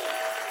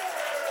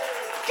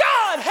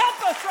 God,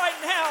 help us right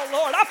now,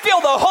 Lord. I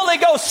feel the Holy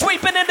Ghost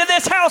sweeping into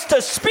this house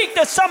to speak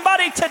to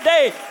somebody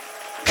today.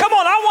 Come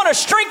on, I want to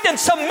strengthen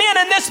some men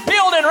in this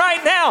building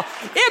right now.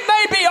 It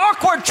may be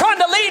awkward trying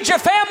to lead your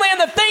family in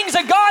the things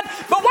of God,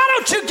 but why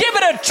don't you give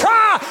it a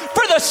try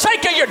for the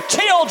sake of your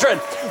children?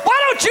 Why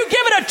don't you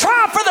give it a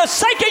try for the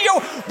sake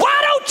of why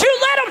don't you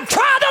let them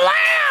try the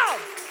lamb?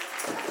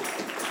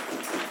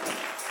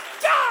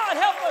 God,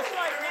 help us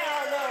right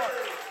now, Lord.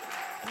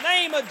 In the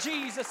name of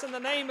Jesus, in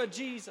the name of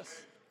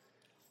Jesus.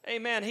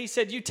 Amen. He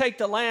said, you take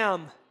the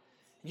lamb,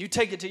 you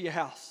take it to your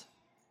house.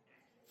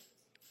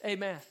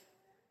 Amen.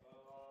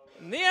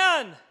 And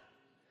then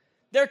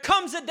there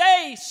comes a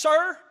day,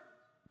 sir,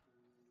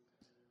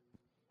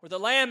 where the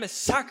lamb is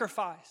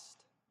sacrificed.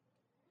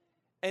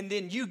 And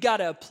then you got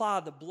to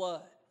apply the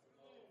blood.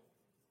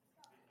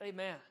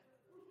 Amen.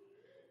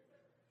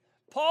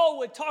 Paul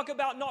would talk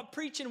about not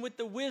preaching with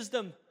the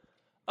wisdom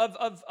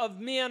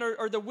of men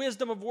or the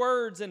wisdom of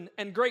words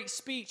and great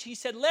speech. He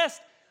said,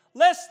 lest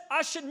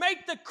I should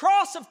make the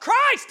cross of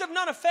Christ of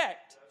none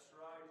effect.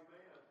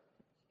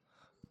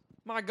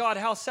 My God,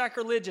 how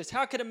sacrilegious.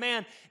 How could a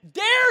man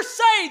dare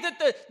say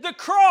that the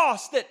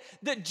cross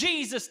that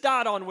Jesus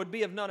died on would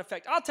be of none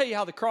effect? I'll tell you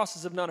how the cross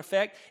is of none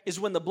effect is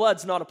when the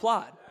blood's not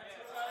applied.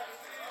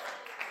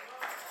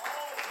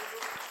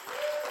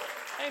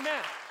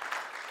 Amen.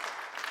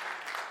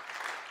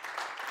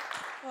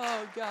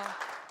 Oh, God.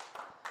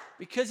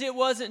 Because it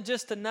wasn't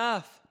just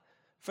enough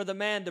for the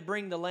man to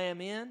bring the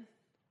lamb in.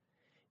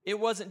 It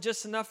wasn't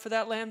just enough for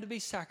that lamb to be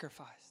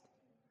sacrificed.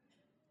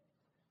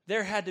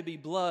 There had to be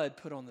blood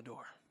put on the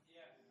door.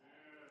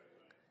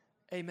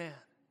 Amen.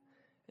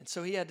 And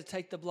so he had to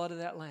take the blood of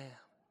that lamb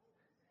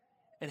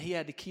and he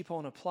had to keep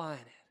on applying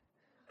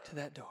it to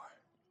that door.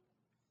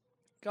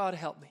 God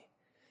help me.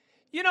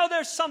 You know,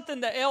 there's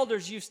something the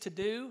elders used to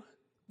do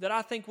that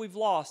I think we've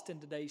lost in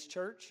today's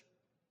church.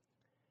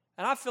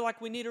 And I feel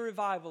like we need a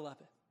revival of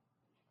it.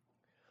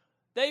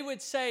 They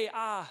would say,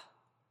 I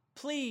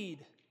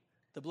plead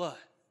the blood.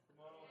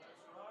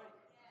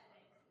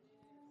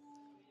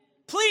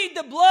 Plead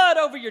the blood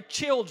over your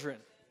children.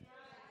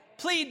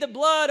 Plead the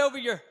blood over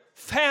your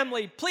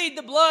family. Plead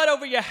the blood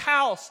over your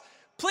house.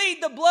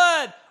 Plead the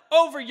blood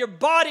over your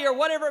body or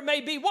whatever it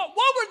may be. What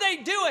were they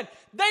doing?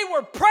 They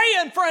were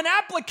praying for an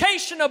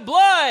application of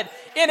blood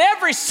in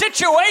every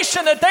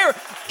situation that they were.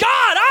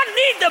 God, I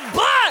need the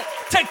blood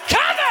to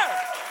cover.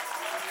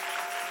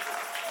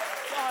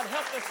 God,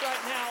 help us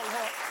right now,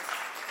 Lord.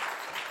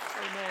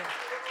 Amen.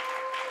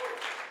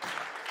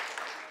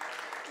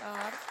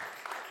 God.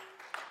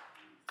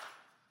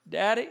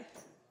 Daddy,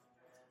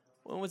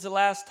 when was the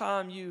last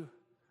time you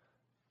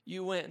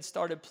went and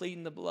started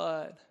pleading the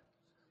blood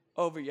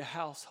over your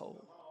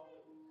household?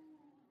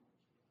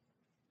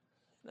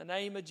 In the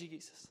name of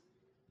Jesus.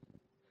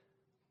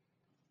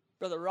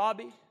 Brother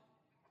Robbie, in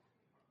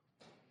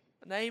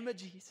the name of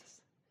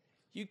Jesus.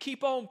 You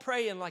keep on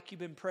praying like you've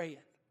been praying.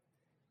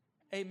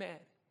 Amen.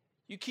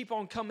 You keep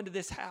on coming to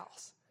this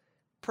house,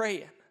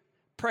 praying,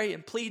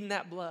 pleading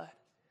that blood.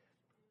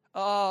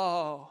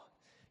 Oh,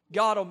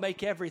 God will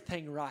make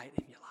everything right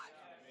in your life.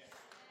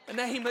 In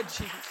the name of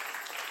Jesus.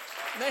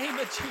 In the name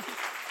of Jesus.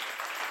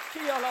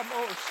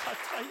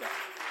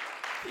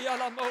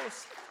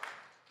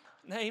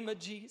 Name of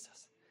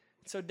Jesus.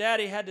 So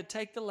Daddy had to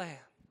take the lamb.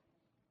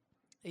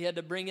 He had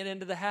to bring it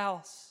into the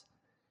house.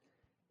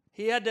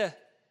 He had to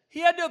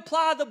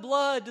apply the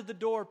blood to the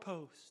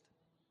doorpost.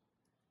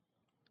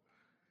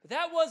 But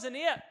that wasn't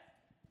it.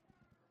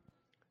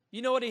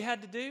 You know what he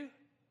had to do?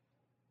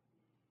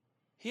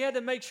 He had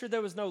to make sure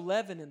there was no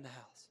leaven in the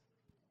house.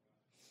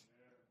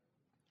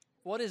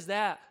 What is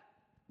that?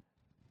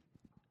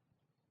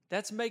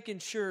 That's making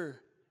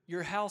sure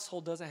your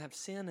household doesn't have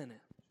sin in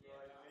it.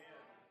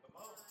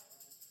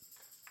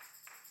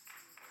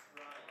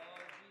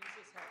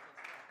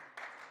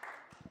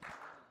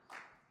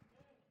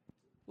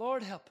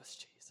 Lord, help us,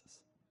 Jesus.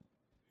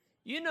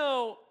 You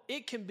know,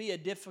 it can be a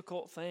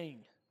difficult thing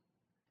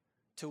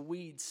to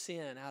weed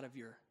sin out of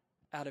your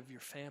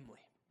family.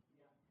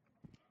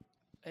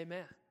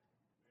 Amen.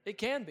 It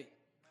can be.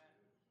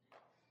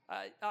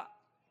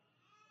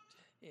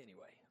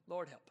 Anyway,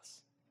 Lord help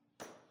us.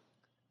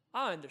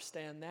 I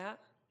understand that.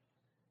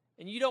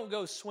 And you don't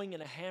go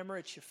swinging a hammer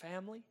at your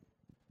family.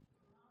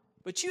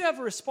 But you have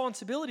a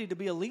responsibility to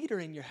be a leader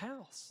in your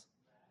house.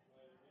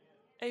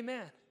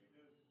 Amen.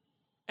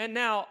 And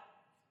now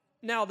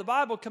the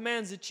Bible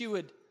commands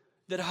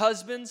that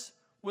husbands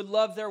would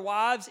love their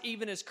wives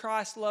even as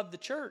Christ loved the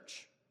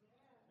church.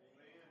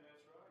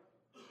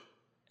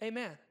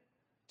 Amen.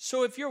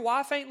 So if your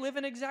wife ain't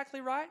living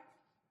exactly right,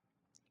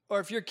 or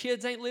if your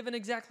kids ain't living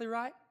exactly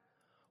right,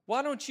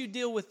 why don't you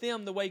deal with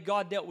them the way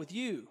God dealt with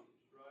you,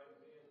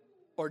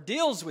 or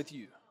deals with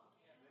you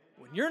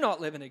when you're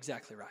not living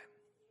exactly right?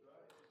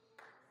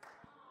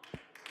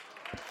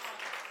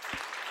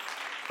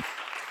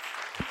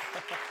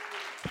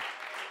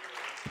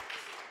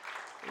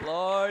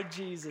 Lord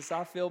Jesus,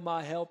 I feel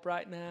my help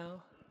right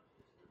now,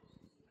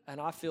 and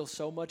I feel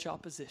so much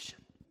opposition.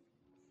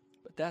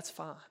 But that's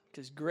fine,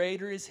 because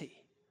greater is He.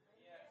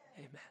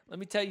 Amen. Let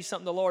me tell you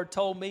something the Lord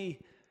told me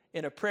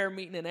in a prayer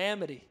meeting in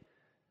Amity.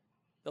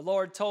 The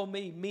Lord told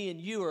me and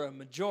you are a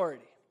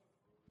majority.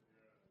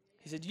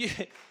 He said, you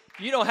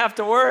don't have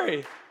to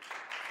worry.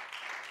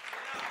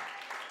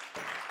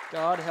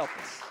 God help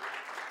us.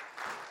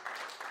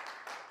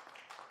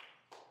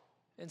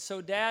 And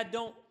so, Dad,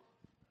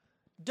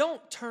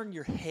 don't turn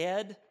your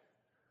head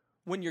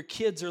when your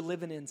kids are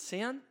living in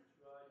sin.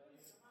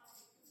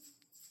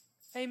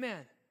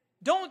 Amen.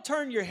 Don't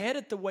turn your head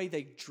at the way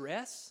they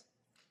dress,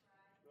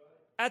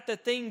 at the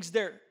things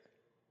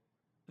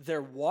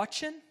they're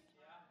watching,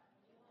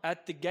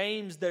 at the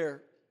games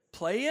they're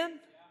playing,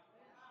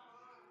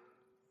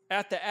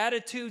 at the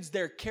attitudes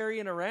they're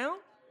carrying around.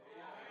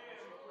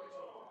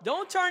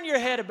 Don't turn your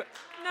head about.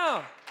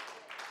 No.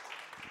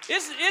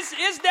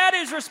 It's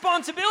Daddy's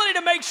responsibility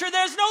to make sure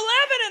there's no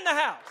leaven in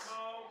the house.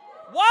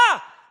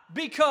 Why?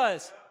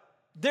 Because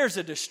there's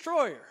a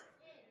destroyer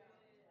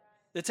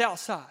that's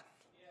outside.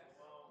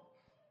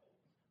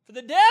 For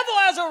the devil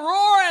as a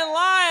roaring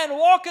lion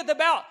walketh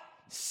about,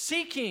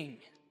 seeking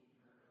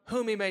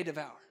whom he may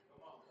devour.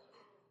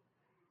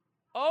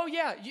 Oh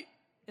yeah,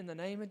 in the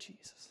name of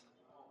Jesus.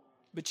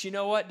 But you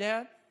know what,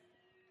 Dad?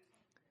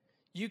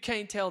 You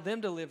can't tell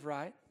them to live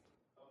right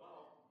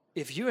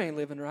if you ain't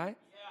living right.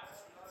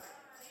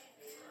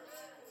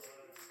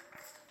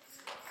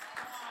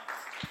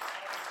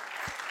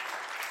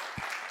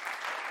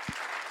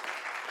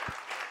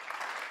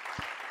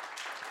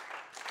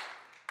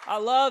 I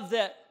love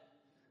that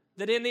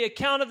in the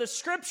account of the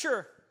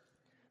Scripture,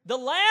 the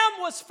lamb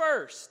was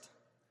first.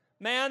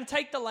 Man,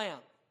 take the lamb.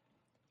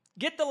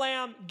 Get the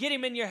lamb, get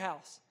him in your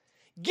house.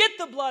 Get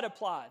the blood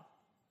applied.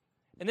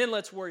 And then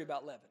let's worry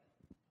about leaven.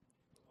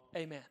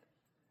 Amen.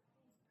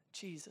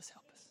 Jesus,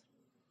 help us.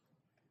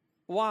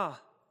 Why?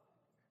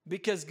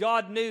 Because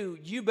God knew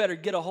you better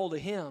get a hold of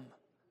Him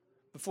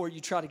before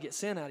you try to get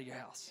sin out of your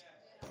house.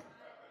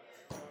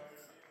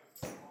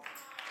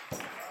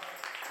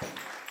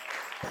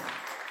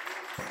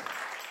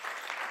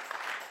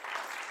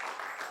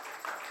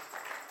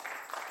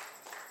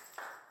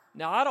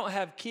 Now, I don't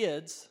have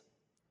kids,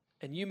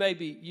 and you may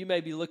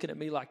be looking at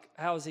me like,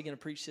 how is he going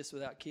to preach this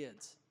without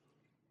kids?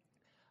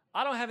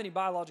 I don't have any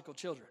biological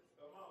children.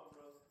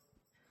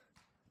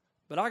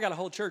 But I got a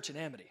whole church in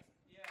Amity.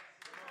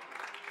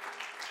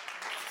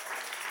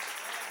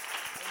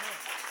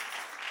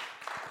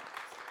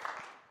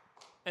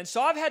 And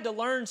so I've had to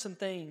learn some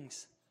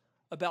things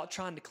about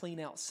trying to clean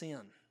out sin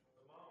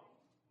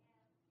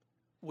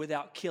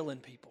without killing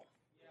people.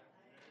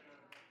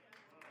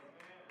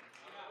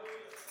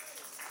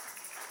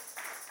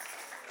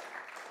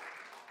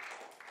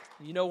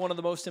 You know, one of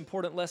the most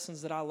important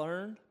lessons that I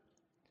learned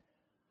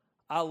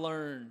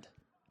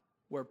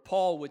where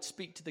Paul would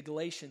speak to the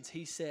Galatians.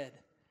 He said,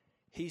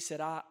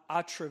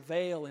 I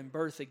travail in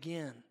birth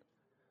again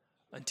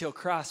until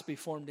Christ be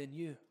formed in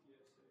you.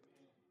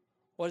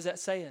 What is that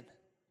saying?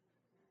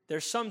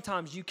 There's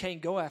sometimes you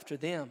can't go after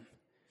them.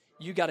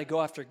 You got to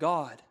go after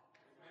God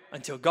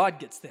until God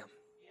gets them.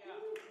 In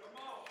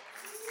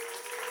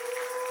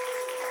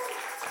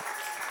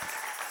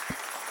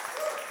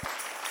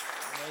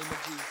the name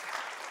of Jesus.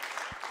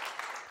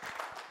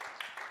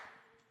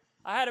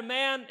 I had a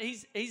man,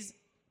 he's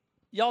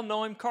y'all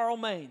know him, Carl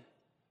Maine.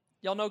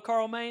 Y'all know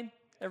Carl Maine?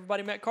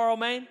 Everybody met Carl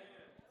Maine?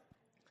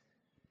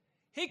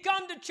 He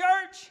come to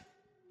church,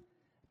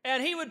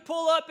 and he would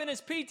pull up in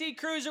his PT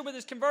Cruiser with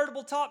his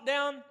convertible top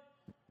down,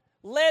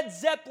 Led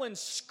Zeppelin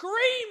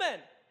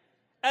screaming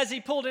as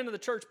he pulled into the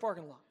church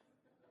parking lot.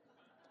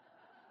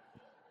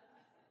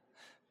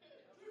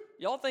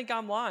 Y'all think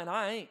I'm lying.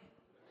 I ain't.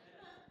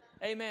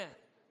 Amen.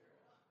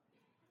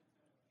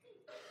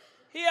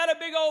 He had a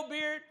big old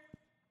beard.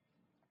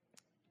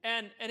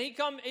 And he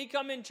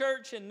come in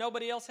church and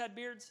nobody else had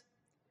beards.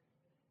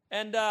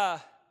 And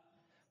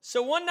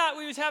so one night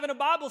we was having a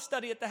Bible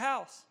study at the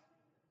house.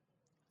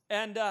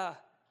 And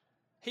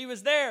he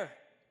was there.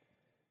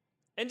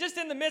 And just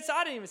in the midst,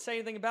 I didn't even say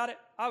anything about it.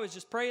 I was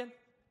just praying.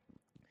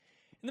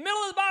 In the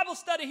middle of the Bible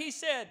study, he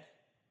said,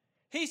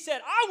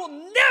 I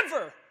will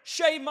never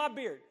shave my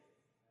beard.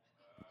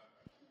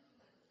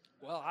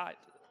 Well,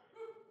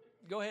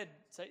 go ahead and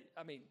say,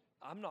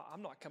 I'm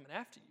not coming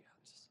after you.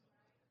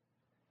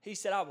 He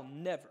said, I will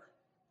never.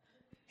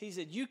 He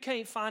said, you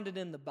can't find it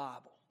in the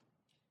Bible,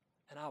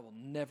 and I will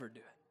never do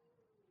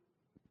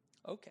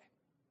it. Okay.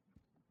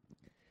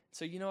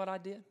 So you know what I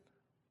did?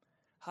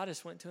 I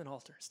just went to an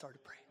altar and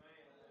started praying.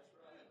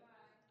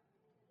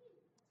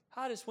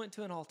 I just went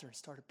to an altar and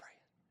started praying.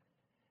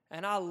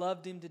 And I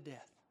loved him to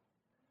death.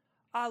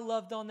 I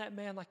loved on that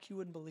man like you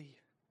wouldn't believe.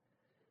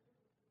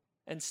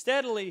 And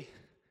steadily,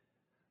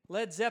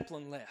 Led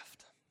Zeppelin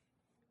left.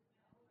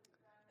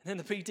 And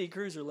then the PT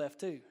Cruiser left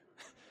too.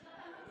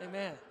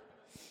 Amen.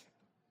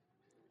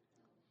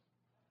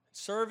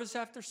 Service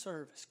after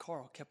service,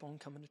 Carl kept on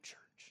coming to church.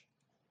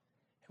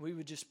 And we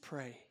would just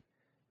pray,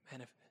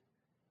 man, if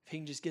he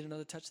can just get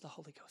another touch of the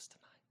Holy Ghost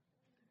tonight.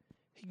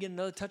 He can get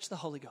another touch of the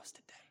Holy Ghost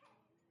today.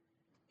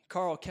 And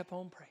Carl kept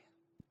on praying.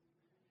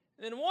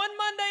 And then one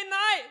Monday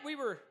night,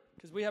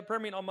 because we have prayer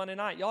meeting on Monday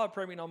night. Y'all have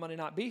prayer meeting on Monday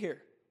night. Be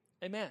here.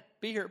 Amen.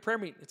 Be here at prayer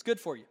meeting. It's good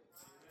for you.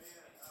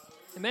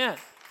 Amen.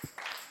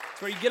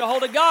 It's where you get a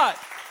hold of God.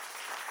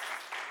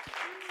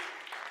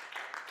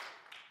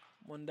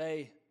 One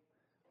day,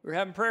 we were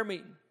having prayer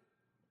meeting.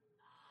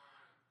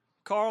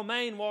 Carl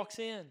Maine walks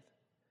in.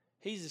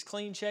 He's as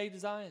clean shaved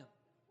as I am.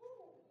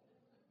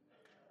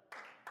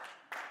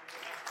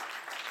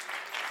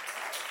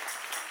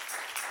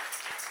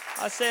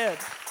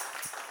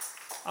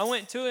 I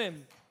went to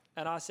him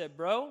and I said,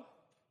 bro,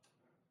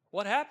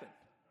 what happened?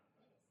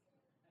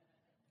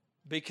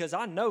 Because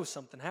I know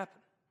something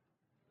happened.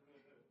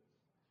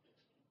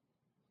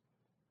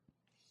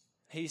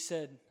 He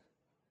said,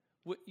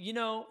 you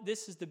know,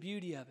 this is the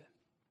beauty of it.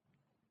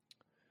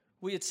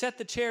 We had set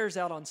the chairs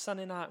out on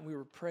Sunday night and we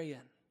were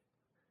praying.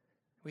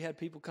 We had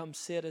people come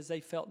sit as they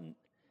felt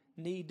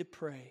need to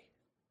pray.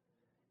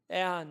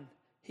 And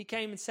he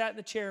came and sat in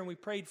the chair and we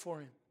prayed for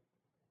him.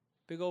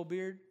 Big old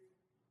beard.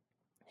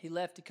 He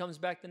left. He comes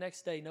back the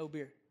next day, no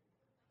beard.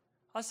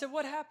 I said,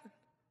 what happened?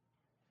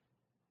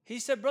 He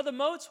said, Brother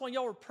Motes, when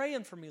y'all were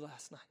praying for me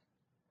last night,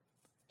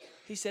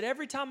 he said,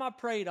 every time I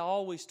prayed, I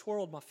always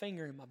twirled my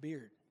finger in my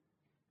beard.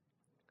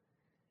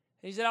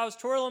 He said, I was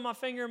twirling my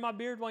finger in my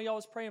beard while y'all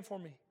was praying for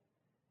me.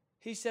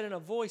 He said, and a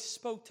voice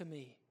spoke to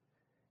me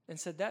and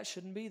said, that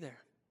shouldn't be there.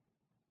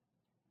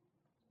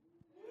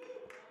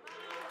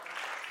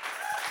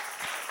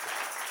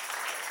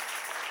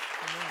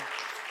 Amen.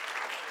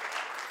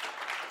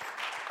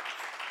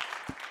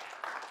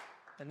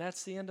 And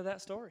that's the end of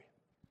that story.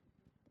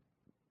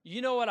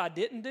 You know what I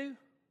didn't do?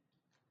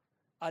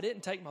 I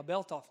didn't take my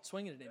belt off and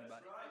swing it at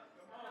anybody.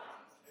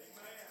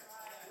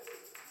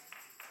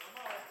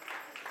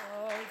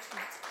 Oh, Jesus.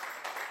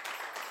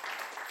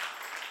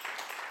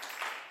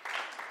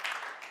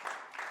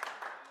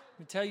 Let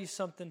me tell you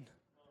something.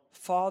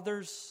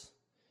 Fathers,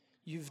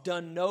 you've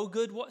done no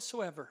good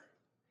whatsoever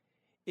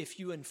if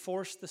you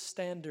enforce the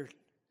standard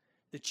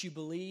that you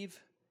believe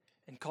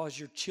and cause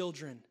your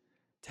children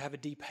to have a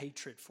deep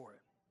hatred for it.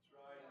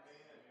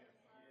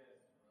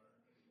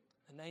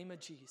 In the name of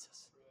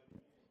Jesus,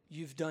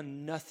 you've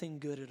done nothing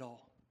good at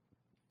all.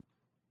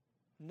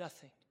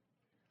 Nothing.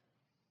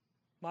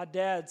 My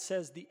dad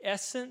says the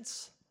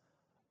essence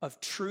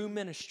of true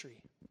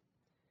ministry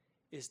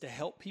is to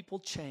help people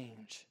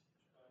change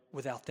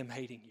without them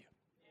hating you.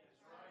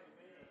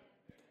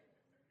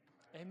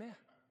 Amen.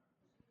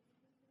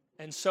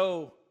 And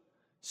so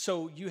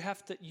you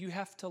have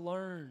to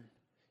learn.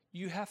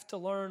 You have to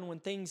learn when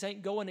things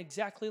ain't going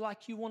exactly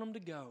like you want them to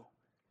go.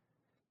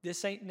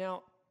 This ain't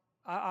now.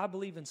 I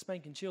believe in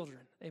spanking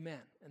children. Amen.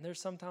 And there's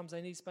sometimes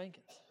they need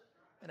spankings.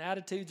 And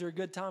attitudes are a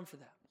good time for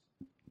that.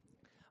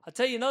 I'll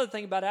tell you another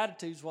thing about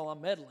attitudes while I'm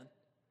meddling.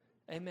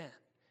 Amen.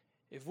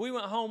 If we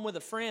went home with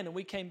a friend and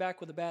we came back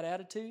with a bad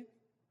attitude,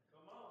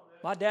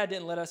 my dad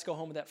didn't let us go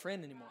home with that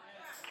friend anymore.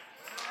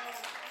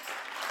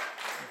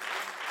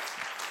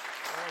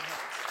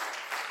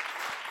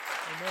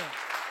 Amen.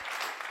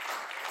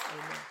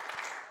 Amen.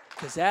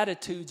 Because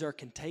attitudes are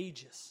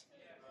contagious.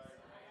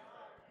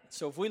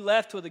 So if we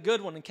left with a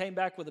good one and came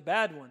back with a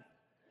bad one,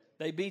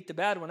 they beat the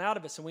bad one out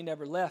of us and we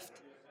never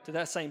left to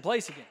that same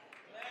place again.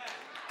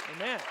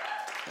 Amen.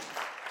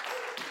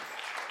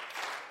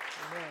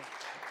 Amen.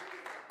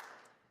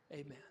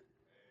 Amen.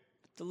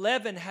 The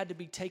leaven had to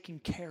be taken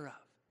care of.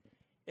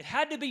 It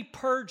had to be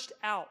purged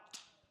out.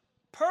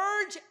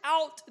 Purge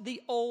out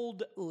the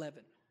old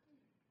leaven.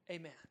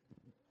 Amen.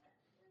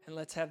 And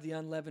let's have the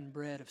unleavened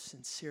bread of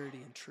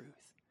sincerity and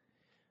truth.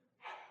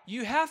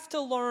 You have to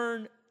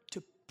learn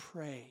to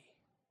pray.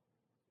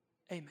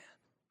 Amen.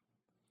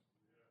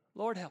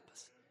 Lord, help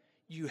us.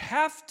 You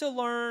have to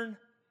learn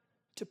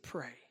to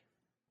pray.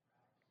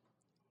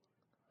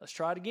 Let's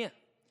try it again.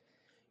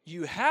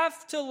 You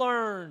have to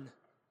learn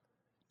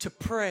to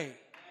pray.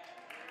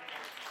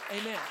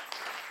 Amen.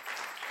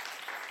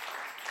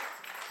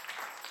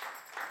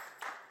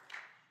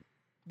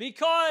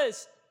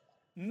 Because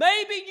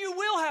maybe you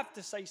will have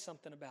to say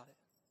something about it.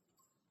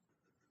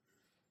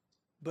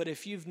 But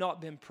if you've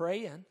not been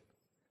praying,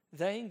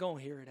 they ain't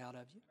going to hear it out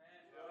of you.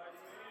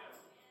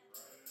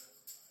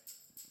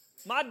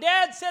 My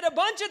dad said a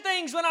bunch of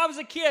things when I was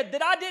a kid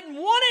that I didn't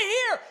want to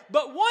hear.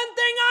 But one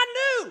thing I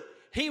knew,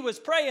 he was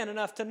praying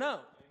enough to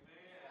know.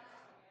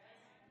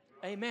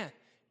 Amen.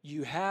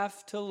 You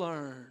have to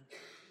learn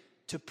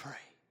to pray.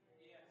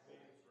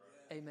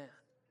 Amen.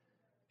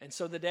 And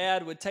so the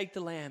dad would take the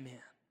lamb in.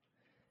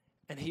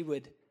 And he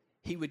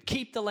would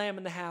keep the lamb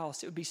in the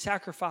house. It would be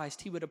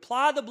sacrificed. He would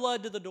apply the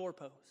blood to the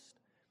doorpost.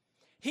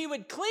 He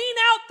would clean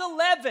out the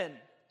leaven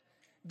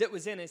that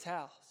was in his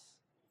house.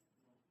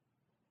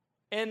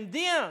 And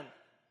then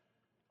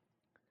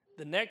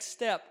the next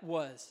step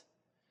was,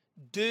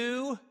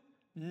 do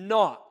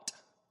not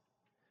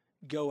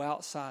go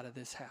outside of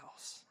this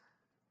house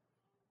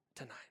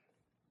tonight.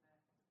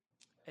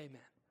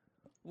 Amen.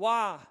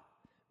 Why?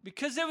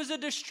 Because there was a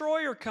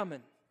destroyer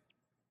coming.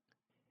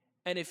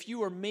 And if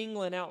you are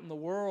mingling out in the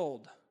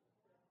world,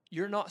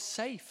 you're not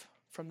safe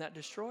from that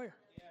destroyer.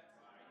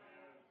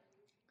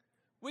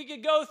 We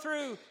could go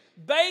through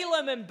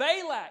Balaam and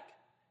Balak.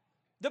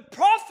 The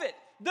prophet,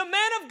 the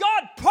man of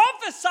God,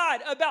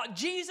 prophesied about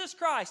Jesus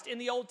Christ in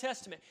the Old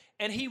Testament.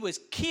 And he was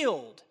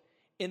killed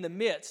in the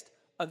midst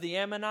of the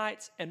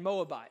Ammonites and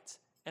Moabites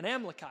and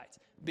Amalekites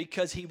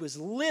because he was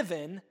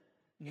living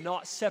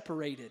not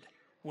separated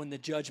when the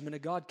judgment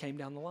of God came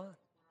down the line.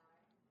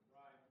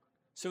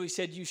 So he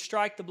said, you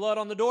strike the blood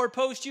on the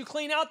doorpost, you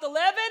clean out the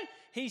leaven.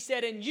 He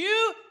said, and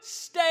you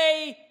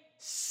stay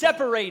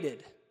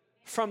separated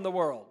from the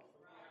world.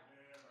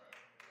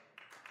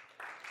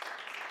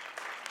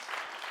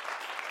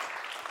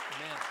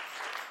 Amen.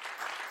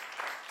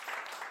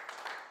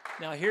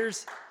 Now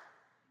here's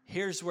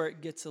where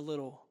it gets a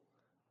little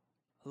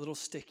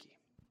sticky.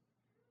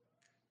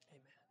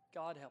 Amen.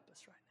 God help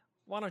us right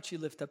now. Why don't you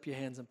lift up your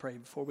hands and pray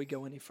before we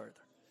go any further?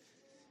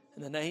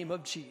 In the name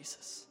of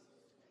Jesus.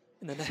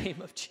 In the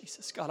name of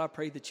Jesus, God, I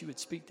pray that you would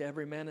speak to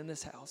every man in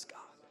this house,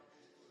 God.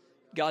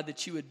 God,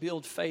 that you would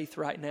build faith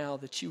right now,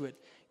 that you would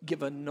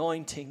give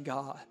anointing,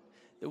 God,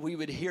 that we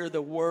would hear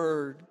the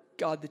word,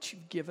 God, that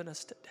you've given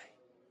us today.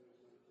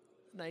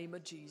 In the name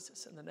of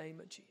Jesus, in the name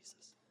of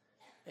Jesus.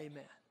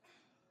 Amen.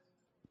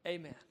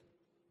 Amen.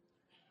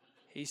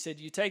 He said,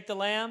 you take the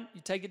lamb,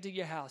 you take it to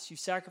your house, you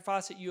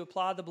sacrifice it, you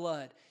apply the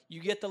blood,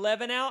 you get the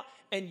leaven out,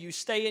 and you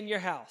stay in your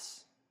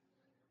house.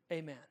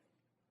 Amen.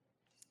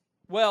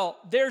 Well,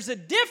 there's a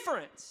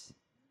difference.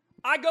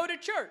 I go to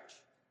church.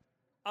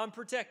 I'm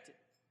protected.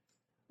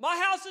 My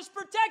house is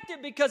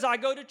protected because I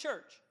go to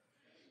church.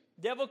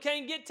 Devil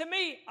can't get to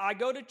me. I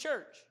go to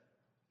church.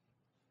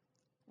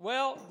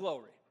 Well,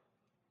 glory.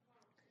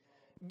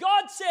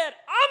 God said,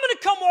 I'm going to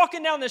come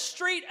walking down the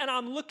street and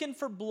I'm looking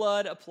for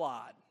blood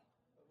applied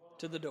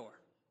to the door.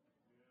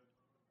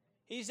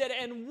 He said,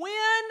 and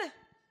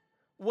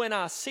when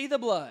I see the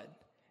blood,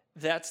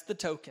 that's the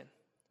token.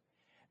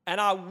 And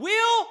I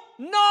will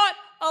not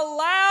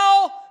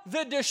allow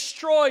the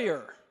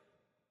destroyer,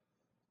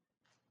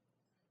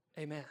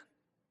 amen,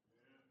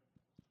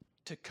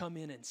 to come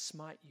in and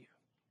smite you.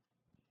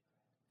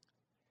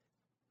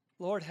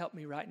 Lord, help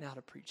me right now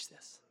to preach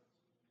this.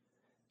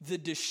 The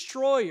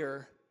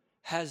destroyer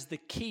has the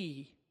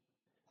key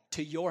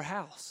to your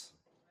house,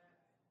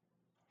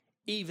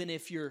 even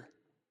if you're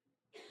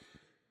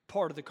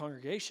part of the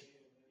congregation.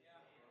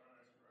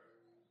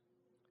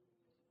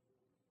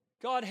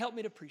 God, help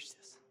me to preach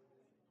this.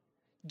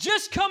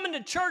 Just coming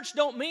to church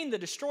don't mean the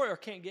destroyer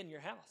can't get in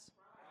your house.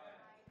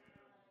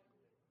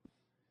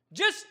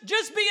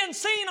 Just being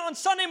seen on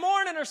Sunday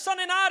morning or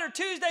Sunday night or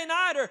Tuesday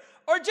night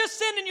or just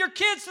sending your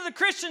kids to the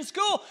Christian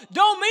school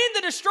don't mean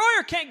the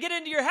destroyer can't get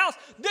into your house.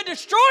 The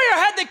destroyer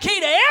had the key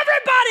to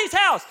everybody's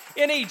house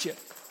in Egypt.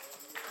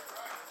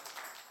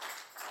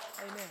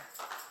 Amen.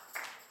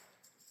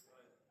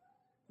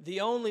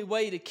 The only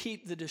way to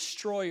keep the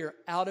destroyer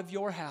out of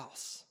your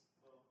house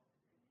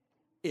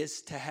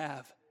is to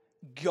have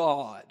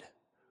God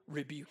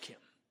rebuke him.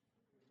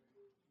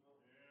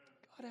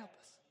 God help us.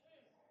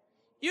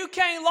 You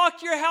can't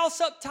lock your house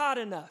up tight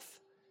enough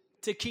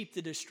to keep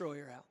the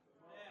destroyer out.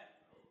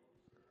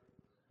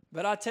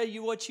 But I tell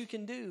you what you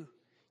can do.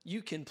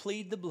 You can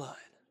plead the blood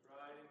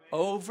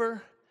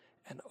over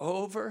and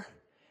over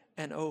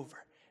and over.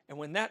 And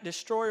when that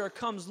destroyer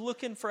comes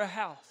looking for a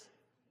house,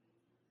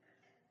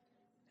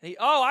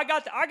 I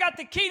got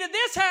the key to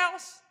this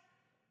house.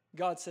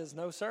 God says,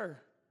 no, sir.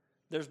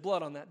 There's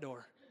blood on that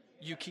door.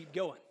 You keep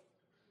going.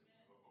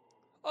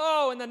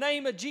 Oh, in the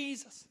name of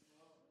Jesus.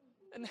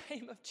 In the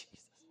name of Jesus.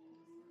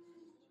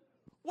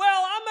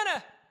 Well, I'm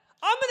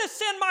gonna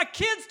send my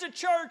kids to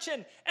church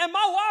and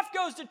my wife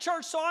goes to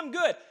church, so I'm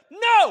good.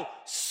 No,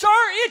 sir,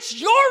 it's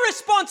your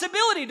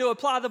responsibility to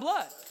apply the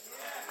blood.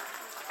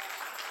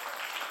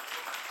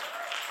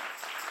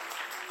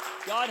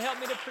 God, help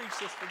me to preach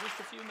this for just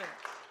a few minutes.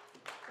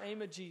 In the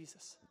name of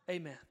Jesus.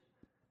 Amen.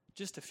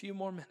 Just a few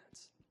more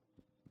minutes.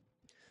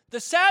 The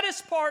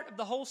saddest part of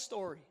the whole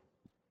story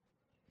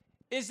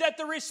is that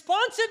the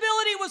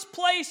responsibility was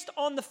placed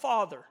on the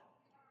father.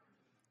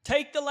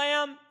 Take the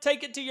lamb,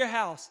 take it to your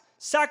house,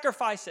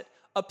 sacrifice it,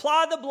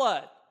 apply the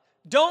blood.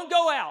 Don't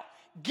go out.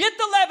 Get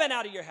the leaven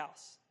out of your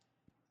house.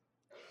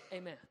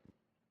 Amen.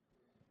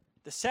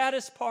 The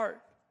saddest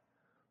part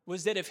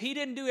was that if he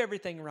didn't do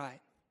everything right,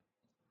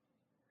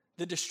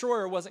 the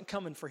destroyer wasn't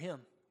coming for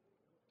him.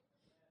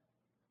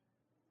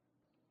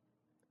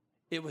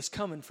 It was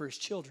coming for his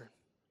children.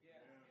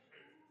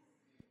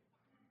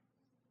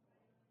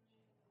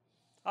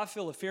 I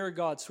feel the fear of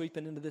God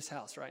sweeping into this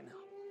house right now.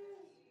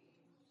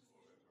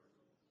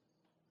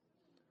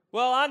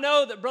 Well, I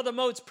know that Brother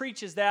Motes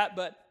preaches that,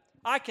 but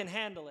I can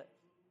handle it.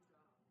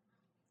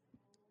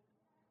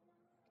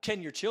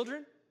 Can your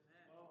children?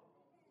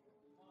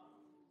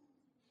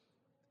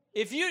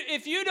 If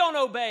you don't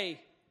obey,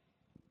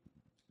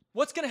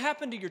 what's going to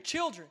happen to your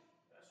children?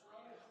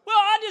 Well,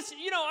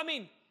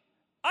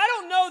 I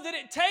don't know that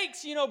it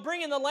takes,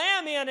 bringing the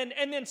lamb in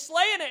and then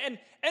slaying it.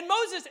 And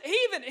Moses, he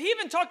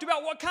even talked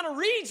about what kind of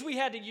reeds we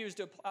had to use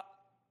to apply.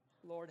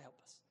 Lord help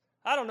us.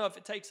 I don't know if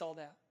it takes all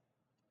that.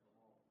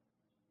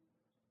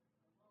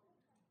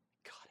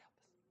 God help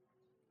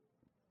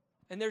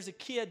us. And there's a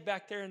kid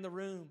back there in the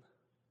room.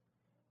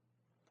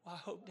 Well, I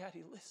hope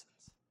Daddy listens.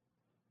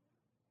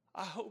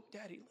 I hope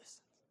Daddy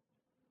listens.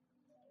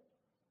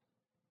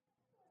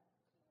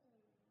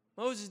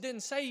 Moses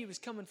didn't say he was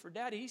coming for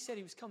Daddy. He said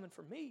he was coming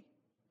for me.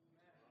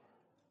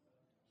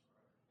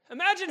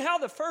 Imagine how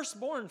the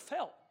firstborn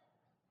felt.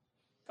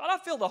 God, I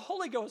feel the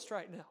Holy Ghost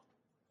right now.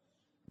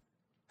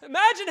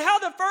 Imagine how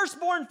the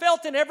firstborn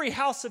felt in every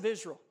house of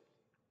Israel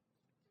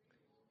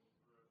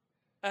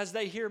as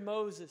they hear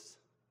Moses.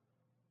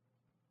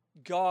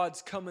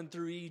 God's coming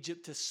through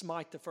Egypt to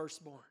smite the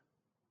firstborn.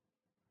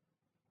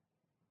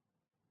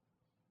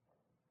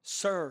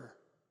 Sir,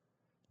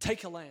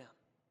 take a lamb.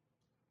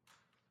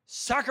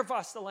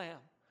 Sacrifice the lamb.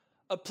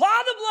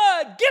 Apply the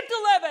blood. Get the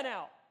leaven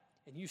out.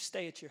 And you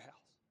stay at your house.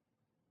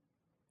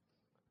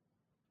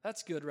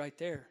 That's good right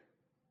there.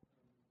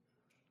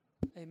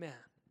 Amen.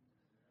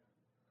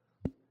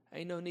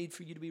 Ain't no need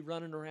for you to be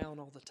running around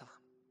all the time.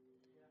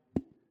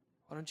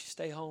 Why don't you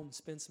stay home and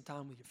spend some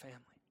time with your family?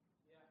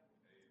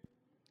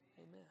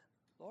 Amen.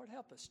 Lord,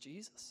 help us,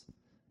 Jesus.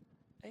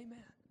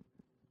 Amen.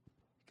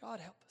 God,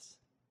 help us.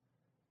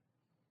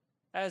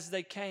 As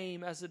they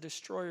came, as the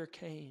destroyer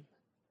came,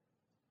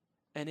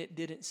 and it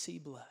didn't see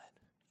blood,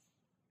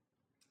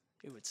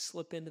 it would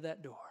slip into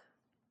that door.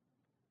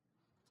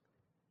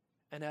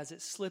 And as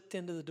it slipped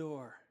into the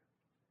door,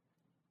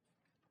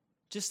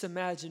 just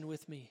imagine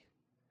with me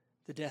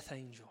the death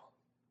angel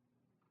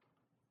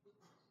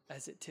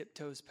as it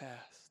tiptoes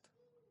past.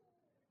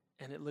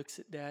 And it looks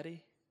at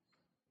Daddy,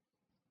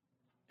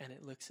 and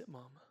it looks at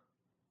Mama.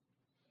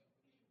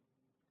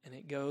 And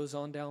it goes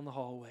on down the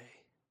hallway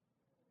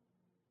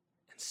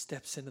and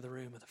steps into the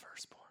room of the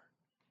firstborn.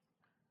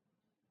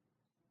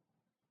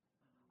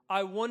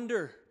 I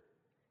wonder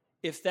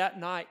if that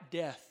night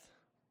death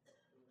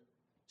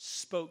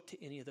spoke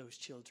to any of those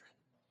children.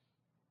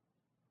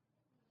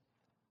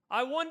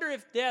 I wonder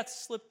if death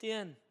slipped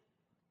in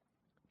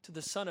to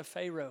the son of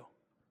Pharaoh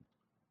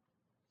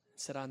and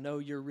said, I know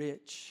you're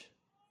rich,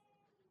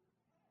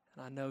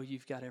 and I know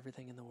you've got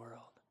everything in the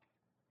world,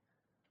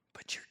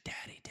 but your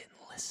daddy didn't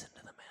listen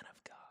to the man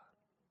of God.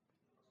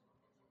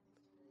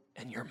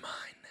 And you're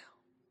mine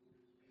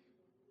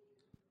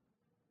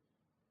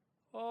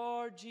now.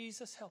 Lord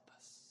Jesus, help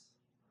us.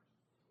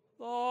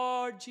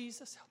 Lord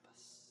Jesus, help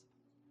us.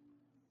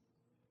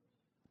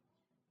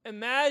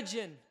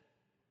 Imagine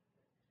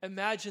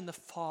the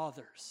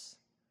fathers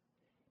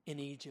in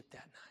Egypt that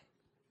night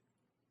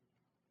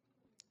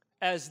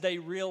as they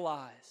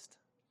realized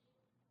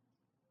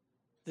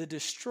the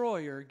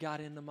destroyer got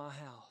into my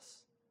house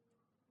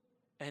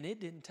and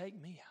it didn't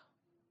take me out.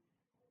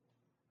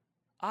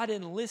 I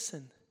didn't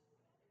listen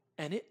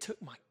and it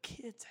took my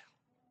kids out.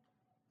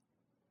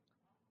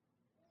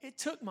 It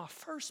took my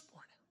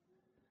firstborn out.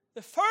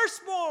 The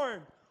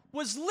firstborn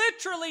was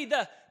literally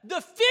the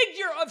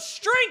figure of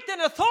strength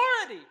and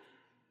authority.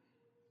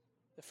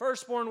 The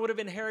firstborn would have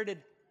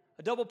inherited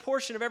a double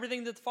portion of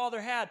everything that the father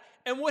had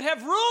and would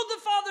have ruled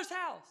the father's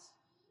house.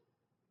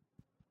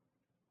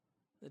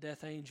 The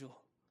death angel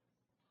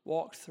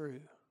walked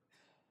through.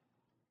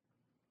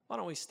 Why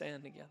don't we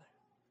stand together?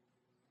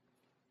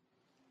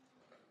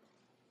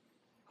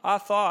 I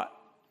thought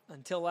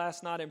until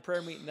last night in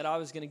prayer meeting that I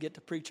was going to get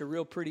to preach a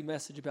real pretty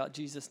message about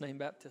Jesus' name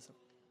baptism.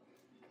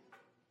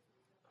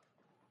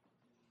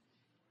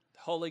 The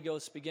Holy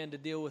Ghost began to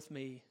deal with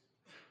me.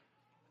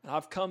 And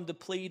I've come to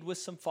plead with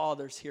some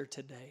fathers here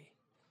today.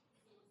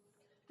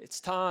 It's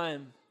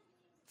time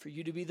for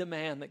you to be the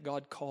man that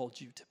God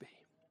called you to be.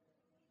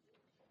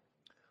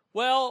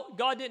 Well,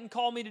 God didn't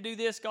call me to do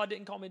this. God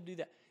didn't call me to do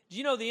that. Do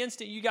you know the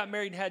instant you got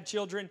married and had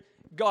children,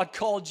 God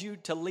called you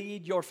to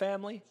lead your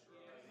family?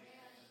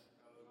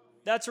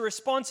 That's a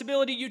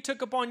responsibility you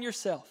took upon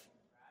yourself.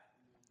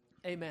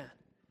 Amen.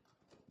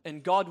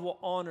 And God will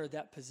honor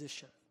that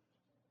position.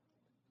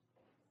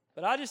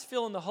 But I just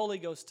feel in the Holy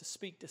Ghost to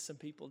speak to some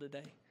people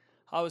today.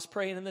 I was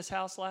praying in this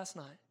house last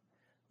night.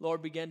 The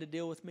Lord began to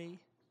deal with me.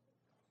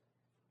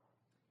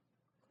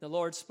 The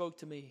Lord spoke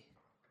to me.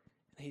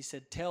 And He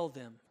said, tell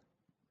them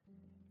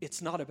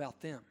it's not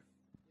about them.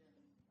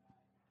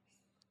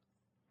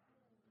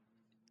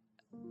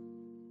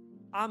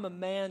 I'm a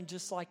man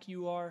just like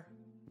you are.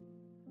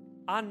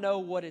 I know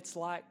what it's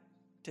like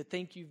to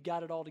think you've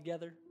got it all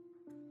together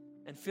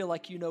and feel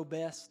like you know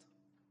best.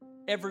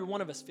 Every one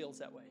of us feels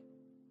that way.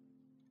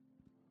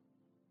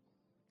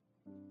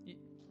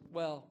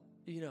 Well,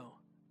 you know,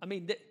 I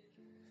mean,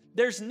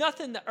 there's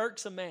nothing that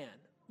irks a man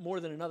more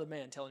than another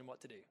man telling him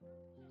what to do.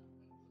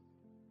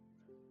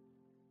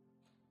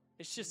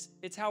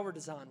 It's how we're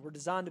designed. We're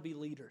designed to be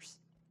leaders.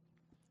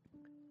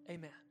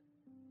 Amen.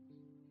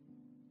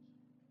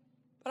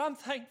 But I'm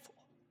thankful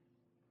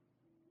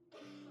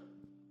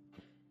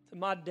that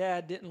my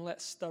dad didn't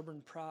let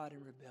stubborn pride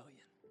and rebellion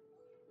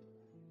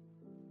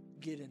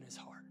get in his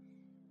heart.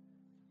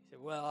 He said,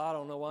 well, I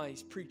don't know why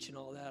he's preaching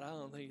all that. I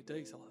don't think he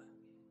takes all that.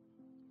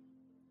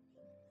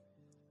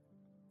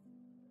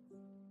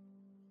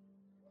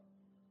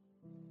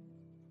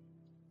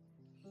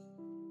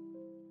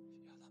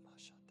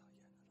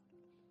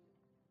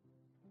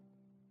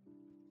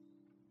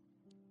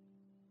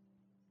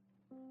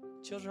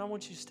 Children, I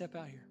want you to step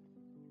out here.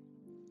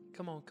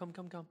 Come on, come.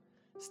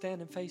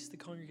 Stand and face the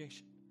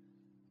congregation.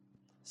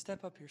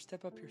 Step up here,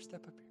 step up here,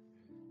 step up here.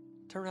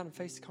 Turn around and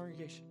face the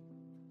congregation.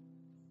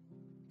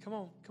 Come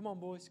on,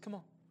 boys, come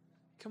on.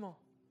 Come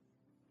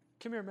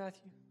here,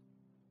 Matthew.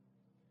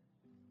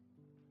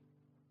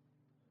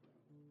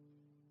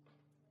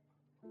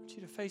 I want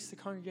you to face the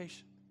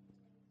congregation.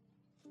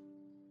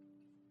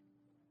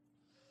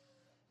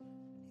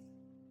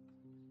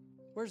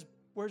 Where's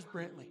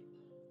Brantley?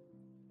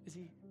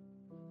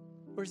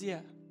 Where's he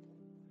at?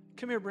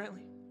 Come here,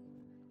 Brantley.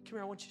 Come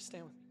here, I want you to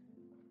stand with me.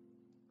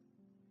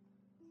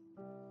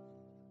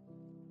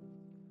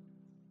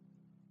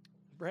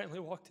 Brantley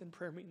walked in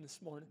prayer meeting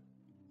this morning.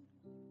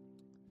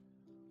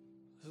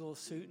 His little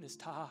suit and his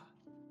tie.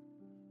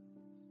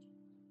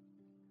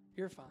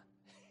 You're fine.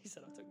 He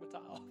said, I took my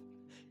tie off.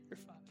 You're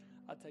fine.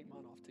 I take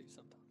mine off too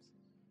sometimes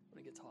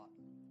when it gets hot.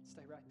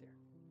 Stay right there.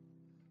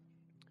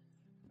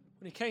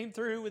 When he came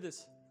through with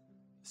his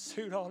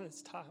suit on and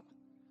his tie,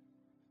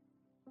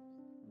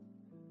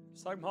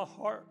 it's like my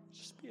heart was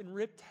just being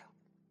ripped out.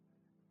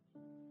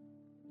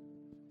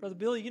 Brother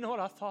Billy, you know what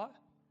I thought?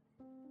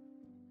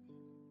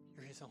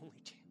 You're his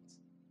only chance.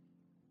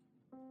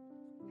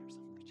 You're his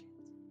only chance.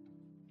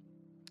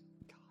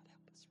 God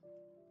help us.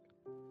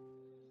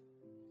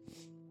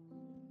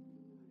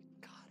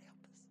 God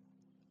help us.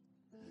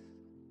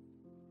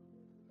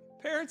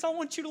 Parents, I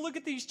want you to look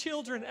at these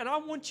children and I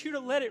want you to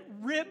let it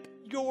rip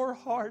your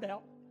heart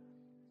out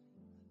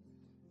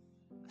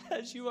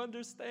as you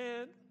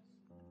understand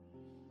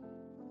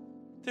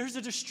There's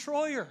a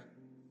destroyer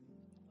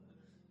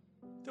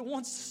that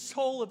wants the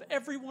soul of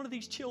every one of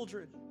these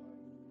children.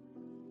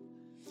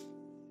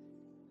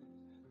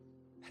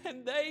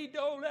 And they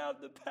don't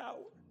have the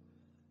power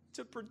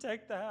to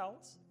protect the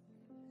house.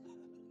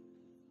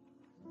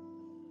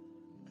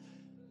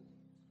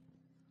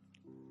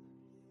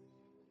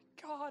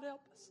 God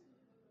help us.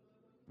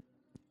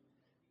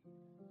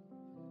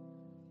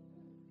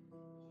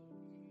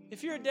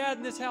 If you're a dad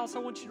in this house, I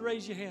want you to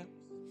raise your hand.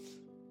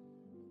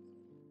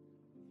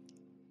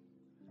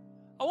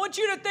 I want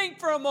you to think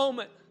for a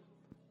moment.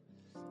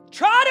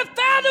 Try to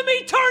fathom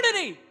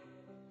eternity.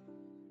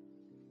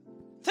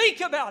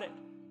 Think about it.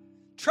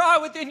 Try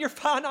within your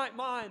finite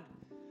mind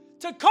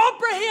to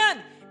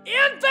comprehend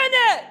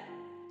infinite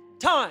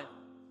time.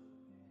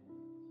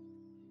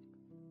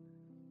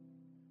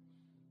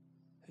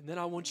 And then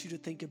I want you to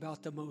think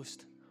about the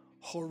most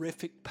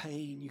horrific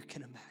pain you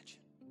can imagine.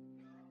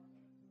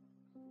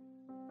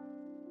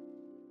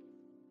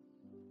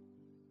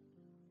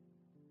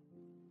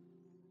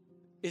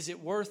 Is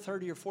it worth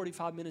 30 or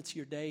 45 minutes of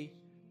your day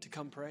to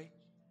come pray?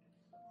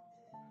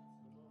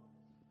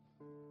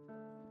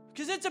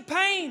 Because it's a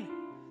pain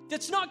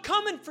that's not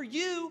coming for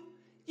you.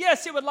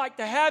 Yes, it would like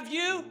to have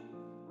you.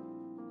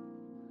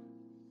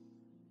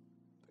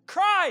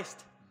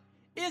 Christ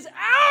is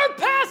our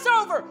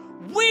Passover.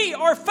 We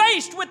are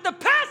faced with the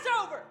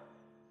Passover.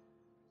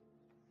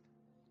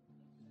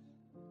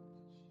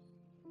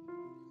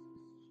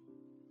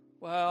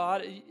 Well,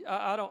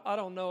 I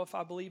don't know if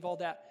I believe all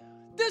that.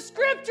 The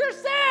scripture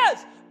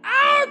says,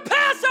 our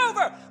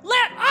Passover,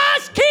 let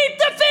us keep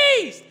the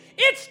feast.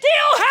 It's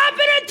still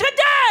happening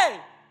today.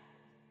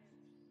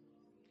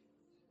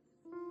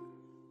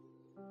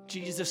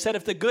 Jesus said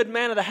if the good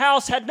man of the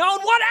house had known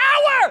what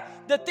hour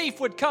the thief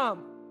would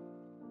come,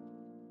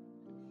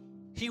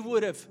 he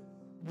would have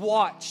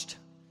watched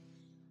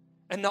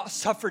and not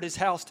suffered his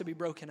house to be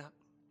broken up.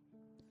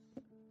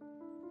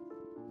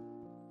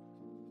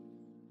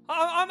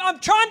 I'm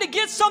trying to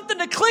get something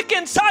to click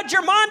inside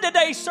your mind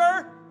today,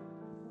 sir.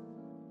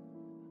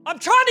 I'm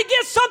trying to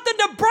get something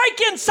to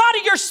break inside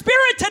of your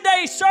spirit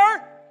today,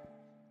 sir.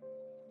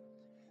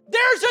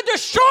 There's a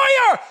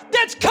destroyer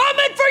that's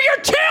coming for your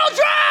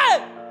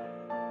children.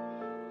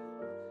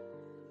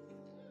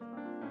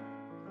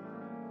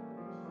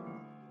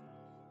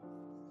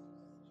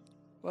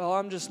 Well,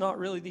 I'm just not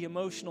really the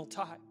emotional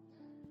type.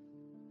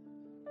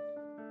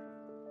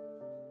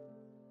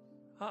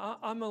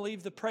 I'm going to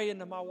leave the praying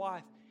to my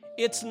wife.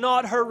 It's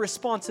not her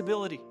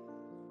responsibility.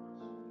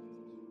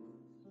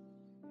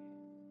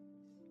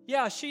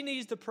 Yeah, she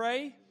needs to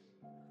pray.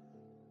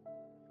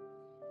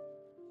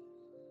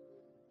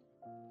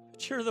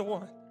 But you're the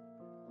one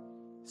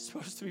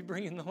supposed to be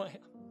bringing the lamb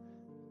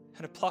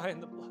and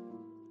applying the blood.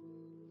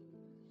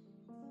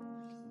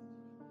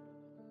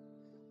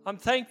 I'm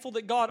thankful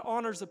that God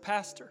honors a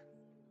pastor.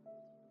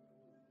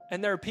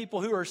 And there are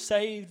people who are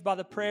saved by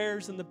the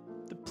prayers and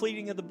the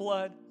pleading of the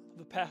blood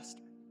of a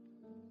pastor.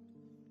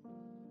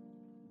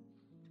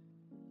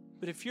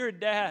 But if you're a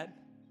dad,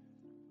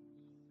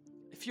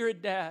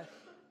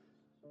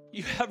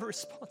 you have a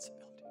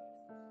responsibility.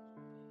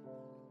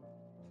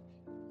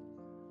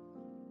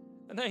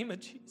 In the name of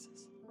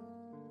Jesus.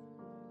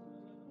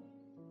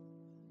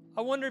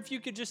 I wonder if you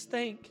could just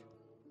think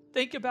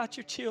about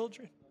your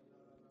children.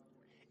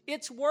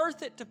 It's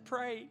worth it to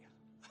pray.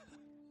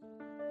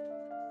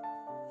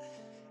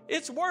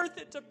 It's worth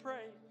it to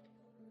pray.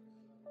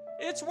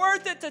 It's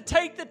worth it to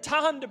take the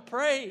time to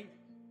pray.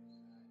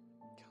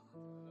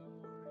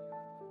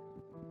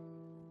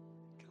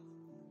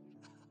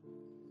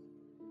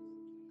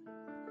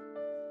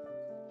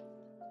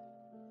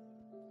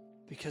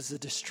 Because the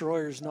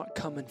destroyer's not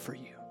coming for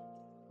you.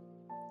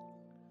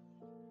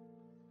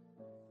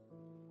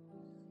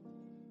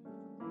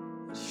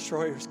 The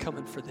destroyer's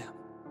coming for them.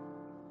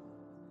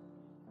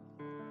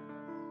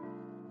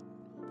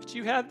 But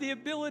you have the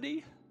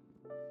ability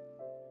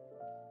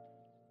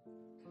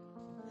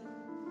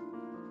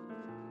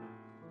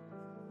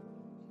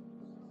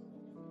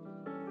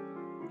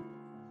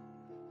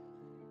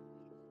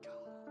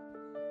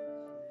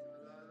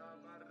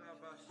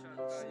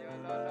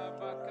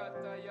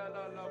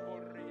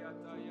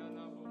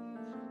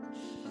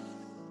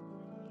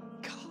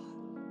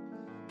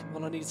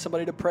I need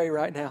somebody to pray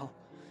right now.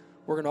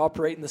 We're going to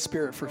operate in the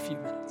Spirit for a few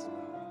minutes.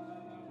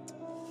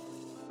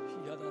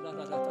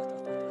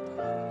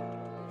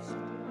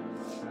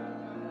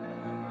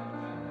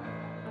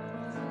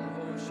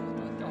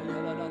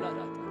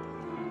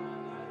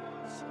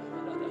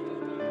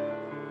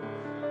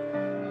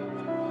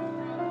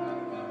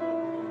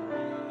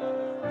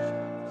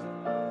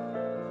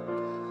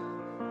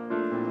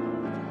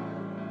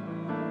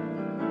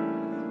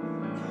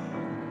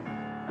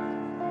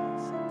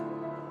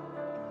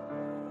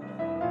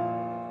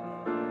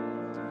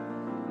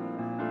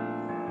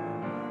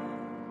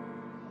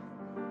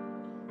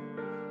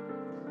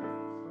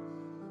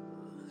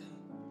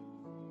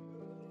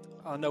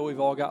 I know we've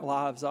all got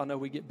lives. I know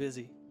we get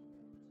busy.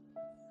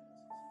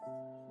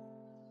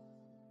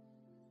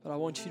 But I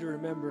want you to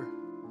remember,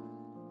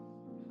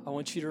 I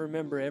want you to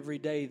remember every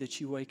day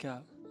that you wake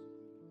up,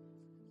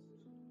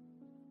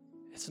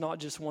 it's not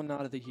just one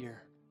night of the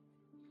year.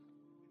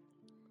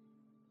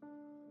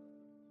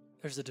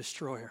 There's a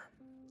destroyer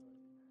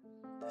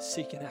that's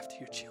seeking after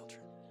your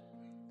children.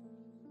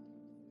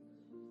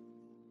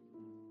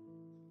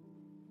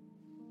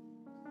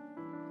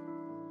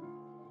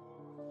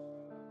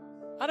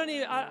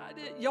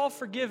 Y'all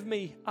forgive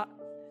me.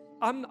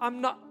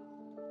 I'm not,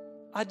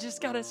 I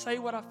just got to say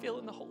what I feel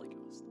in the Holy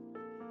Ghost.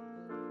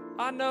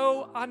 I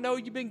know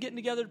you've been getting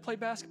together to play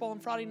basketball on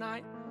Friday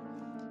night.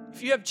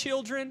 If you have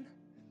children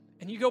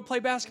and you go play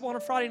basketball on a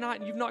Friday night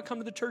and you've not come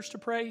to the church to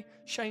pray,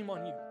 shame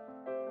on you.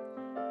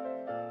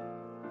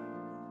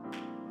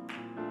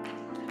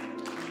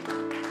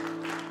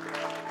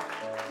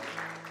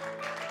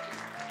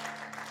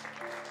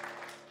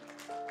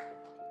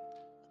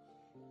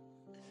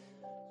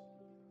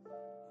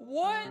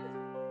 What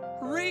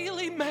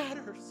really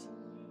matters?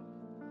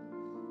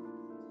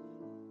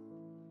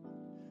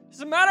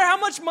 Doesn't matter how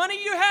much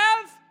money you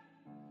have.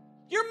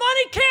 Your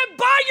money can't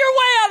buy your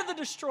way out of the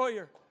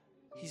destroyer.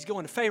 He's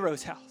going to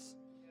Pharaoh's house.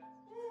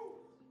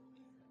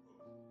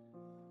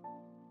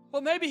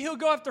 Well, maybe he'll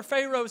go after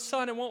Pharaoh's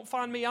son and won't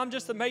find me. I'm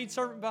just a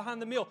maidservant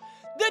behind the mill.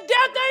 The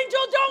death angel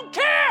don't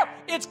care.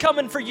 It's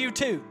coming for you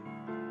too.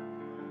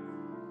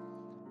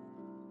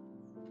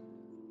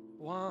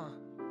 Why?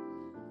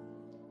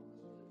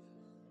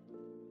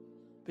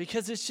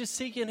 Because it's just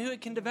seeking who it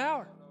can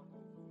devour.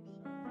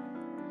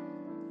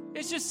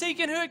 It's just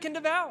seeking who it can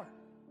devour.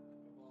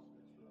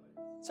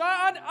 So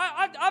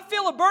I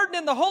feel a burden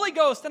in the Holy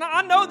Ghost, and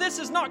I know this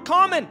is not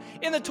common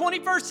in the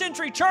 21st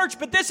century church,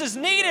 but this is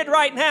needed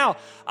right now.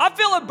 I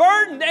feel a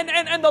burden,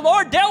 and the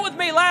Lord dealt with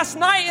me last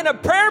night in a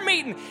prayer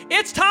meeting.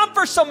 It's time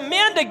for some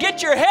men to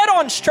get your head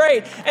on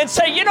straight and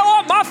say, you know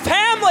what, my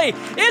family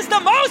is the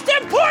most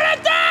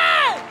important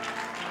thing.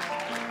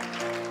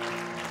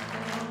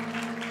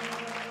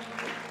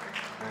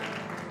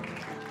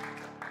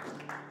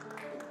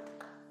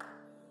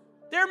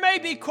 There may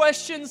be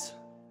questions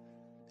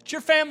that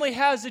your family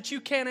has that you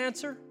can't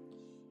answer.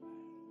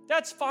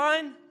 That's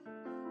fine.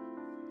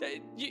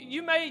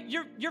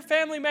 Your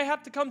family may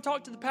have to come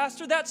talk to the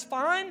pastor. That's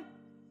fine.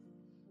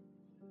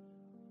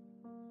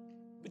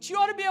 But you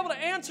ought to be able to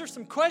answer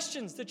some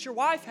questions that your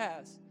wife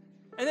has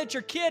and that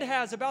your kid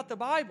has about the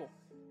Bible.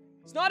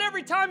 It's not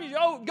every time you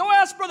go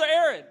ask Brother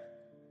Aaron.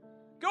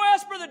 Go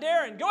ask Brother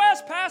Darren. Go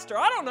ask Pastor.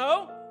 I don't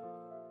know.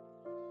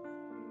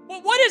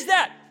 Well, what is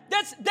that?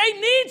 They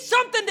need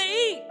something to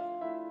eat.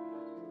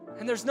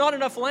 And there's not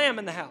enough lamb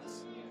in the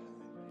house.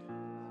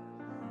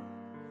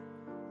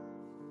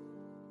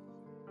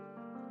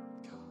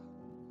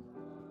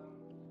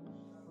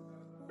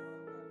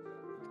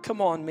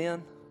 Come on,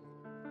 men.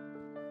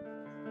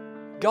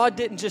 God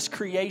didn't just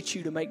create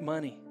you to make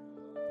money.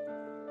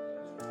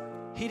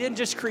 He didn't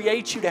just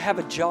create you to have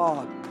a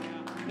job.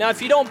 Now,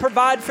 if you don't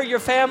provide for your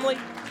family,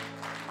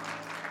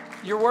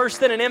 you're worse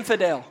than an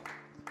infidel.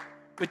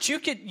 But you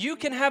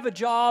can have a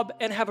job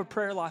and have a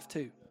prayer life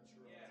too.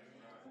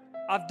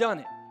 I've done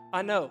it.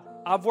 I know.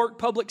 I've worked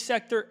public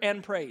sector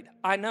and prayed.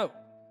 I know.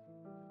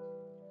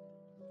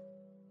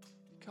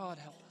 God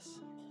help us.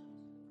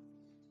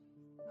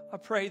 I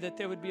pray that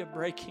there would be a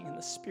breaking in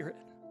the spirit.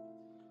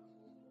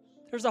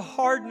 There's a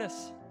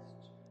hardness.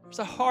 There's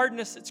a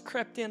hardness that's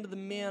crept into the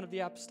men of the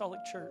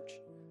apostolic church.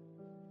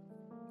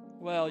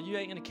 Well, you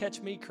ain't going to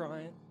catch me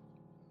crying.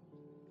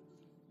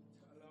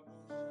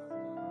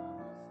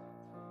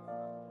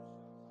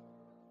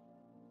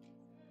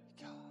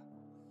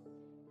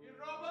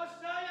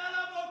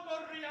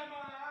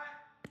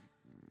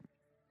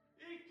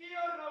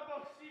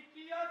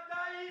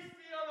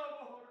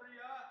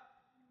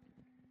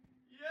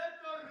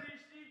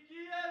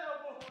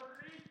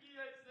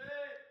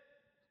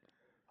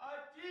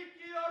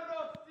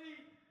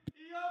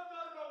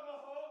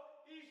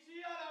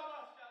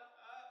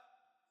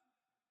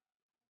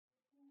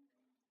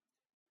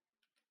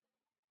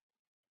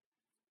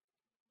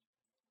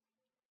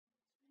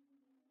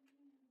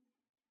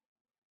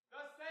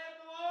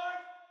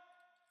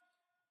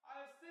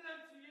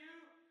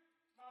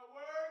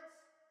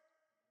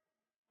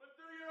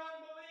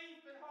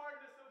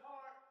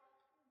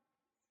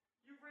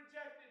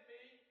 Rejected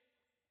me.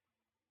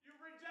 You've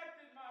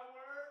rejected my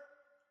word.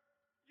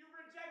 You've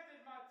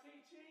rejected my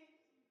teaching.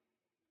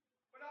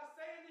 But I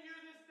say unto you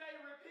this day,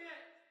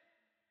 repent.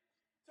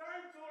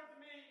 Turn towards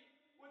me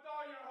with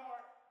all your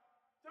heart.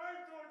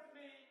 Turn towards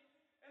me,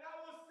 and I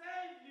will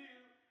save you.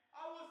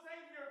 I will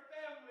save your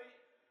family.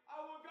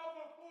 I will go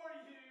before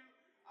you.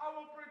 I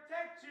will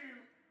protect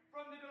you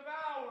from the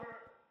devourer.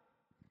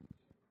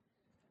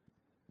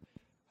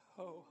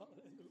 Oh,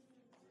 hallelujah.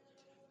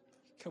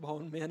 Come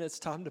on, men, it's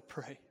time to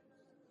pray.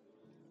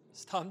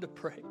 It's time to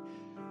pray.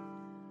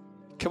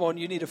 Come on,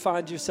 you need to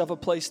find yourself a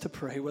place to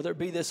pray, whether it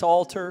be this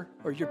altar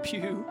or your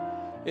pew.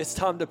 It's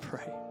time to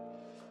pray.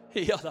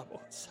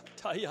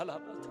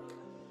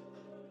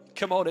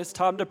 Come on, it's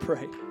time to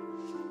pray.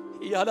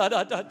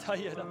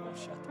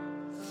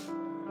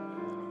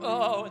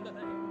 Oh, in the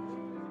name